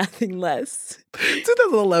expect nothing less.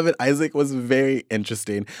 2011 Isaac was very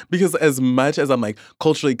interesting because as much as I'm like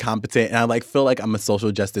culturally competent and I like feel like I'm a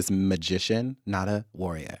social justice magician, not a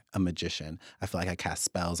warrior, a magician. I feel like I cast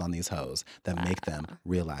spells on these hoes that make them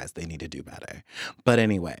realize they need to do better. But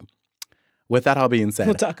anyway, with that all being said,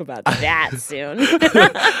 We'll talk about that soon.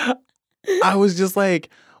 I was just like,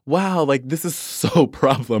 wow, like this is so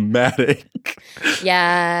problematic.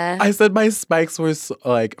 Yeah. I said my spikes were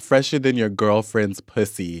like fresher than your girlfriend's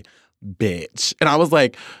pussy, bitch. And I was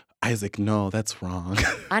like, Isaac, no, that's wrong.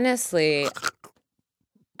 Honestly,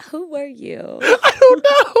 who were you? I don't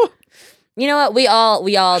know. You know what?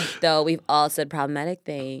 We've all said problematic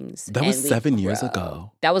things. That was and we 7 years grow.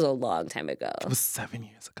 ago. That was a long time ago. That was 7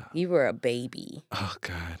 years ago. You were a baby. Oh,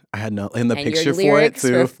 God. I had no, in the And picture your for it lyrics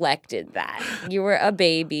too. reflected that. You were a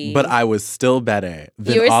baby. But I was still better You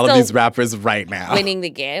than were all of still these rappers right now. winning the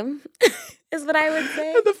game is what I would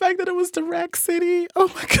say. And the fact that it was to Rack City. Oh,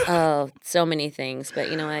 my God. Oh, so many things. But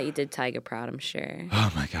you know what? You did Tiger proud, I'm sure.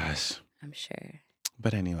 Oh, my gosh. I'm sure.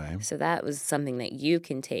 But anyway, So that was something that you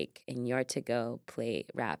can take in your to-go plate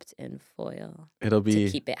wrapped in foil it'll to be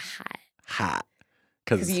keep it hot. hot.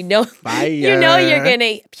 Because Because you know fire. you're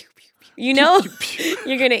gonna pew, pew, pew, You know,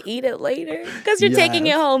 you're going to eat it later because you're taking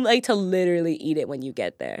it home like to literally eat it when you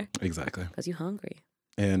get there. Exactly. Because you're hungry.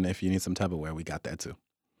 And if you need some Tupperware, we got that too.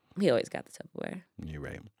 We always got the Tupperware. You're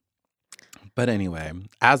right. But anyway,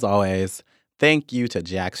 as always, thank you to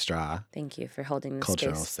Jack Straw. Thank you for holding the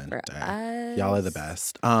Cultural space Center. for us. Y'all are the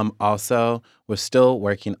best. Also, we're still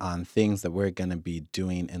working on things that we're going to be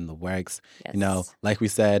doing in the works. Yes. You know, like we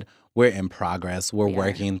said, we're in progress. We're We are.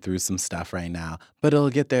 working through some stuff right now, but it'll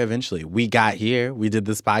get there eventually. We got here. We did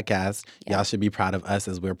this podcast. Yeah. Y'all should be proud of us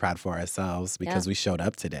as we're proud for ourselves because we showed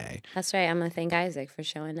up today. That's right. I'm going to thank Isaac for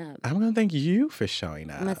showing up. I'm going to thank you for showing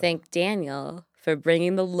up. I'm going to thank Daniel for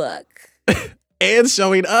bringing the look. And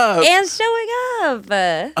showing up. And showing up.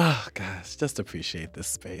 Oh, gosh. Just appreciate this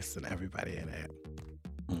space and everybody in it.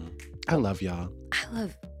 I love y'all. I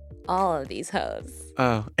love all of these hoes.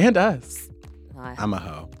 Oh, and us. Wow. I'm a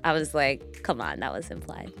hoe. I was like, come on, that was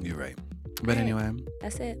implied. You're right. But anyway,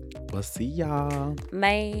 That's it. we'll see y'all.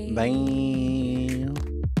 Bye. Bye.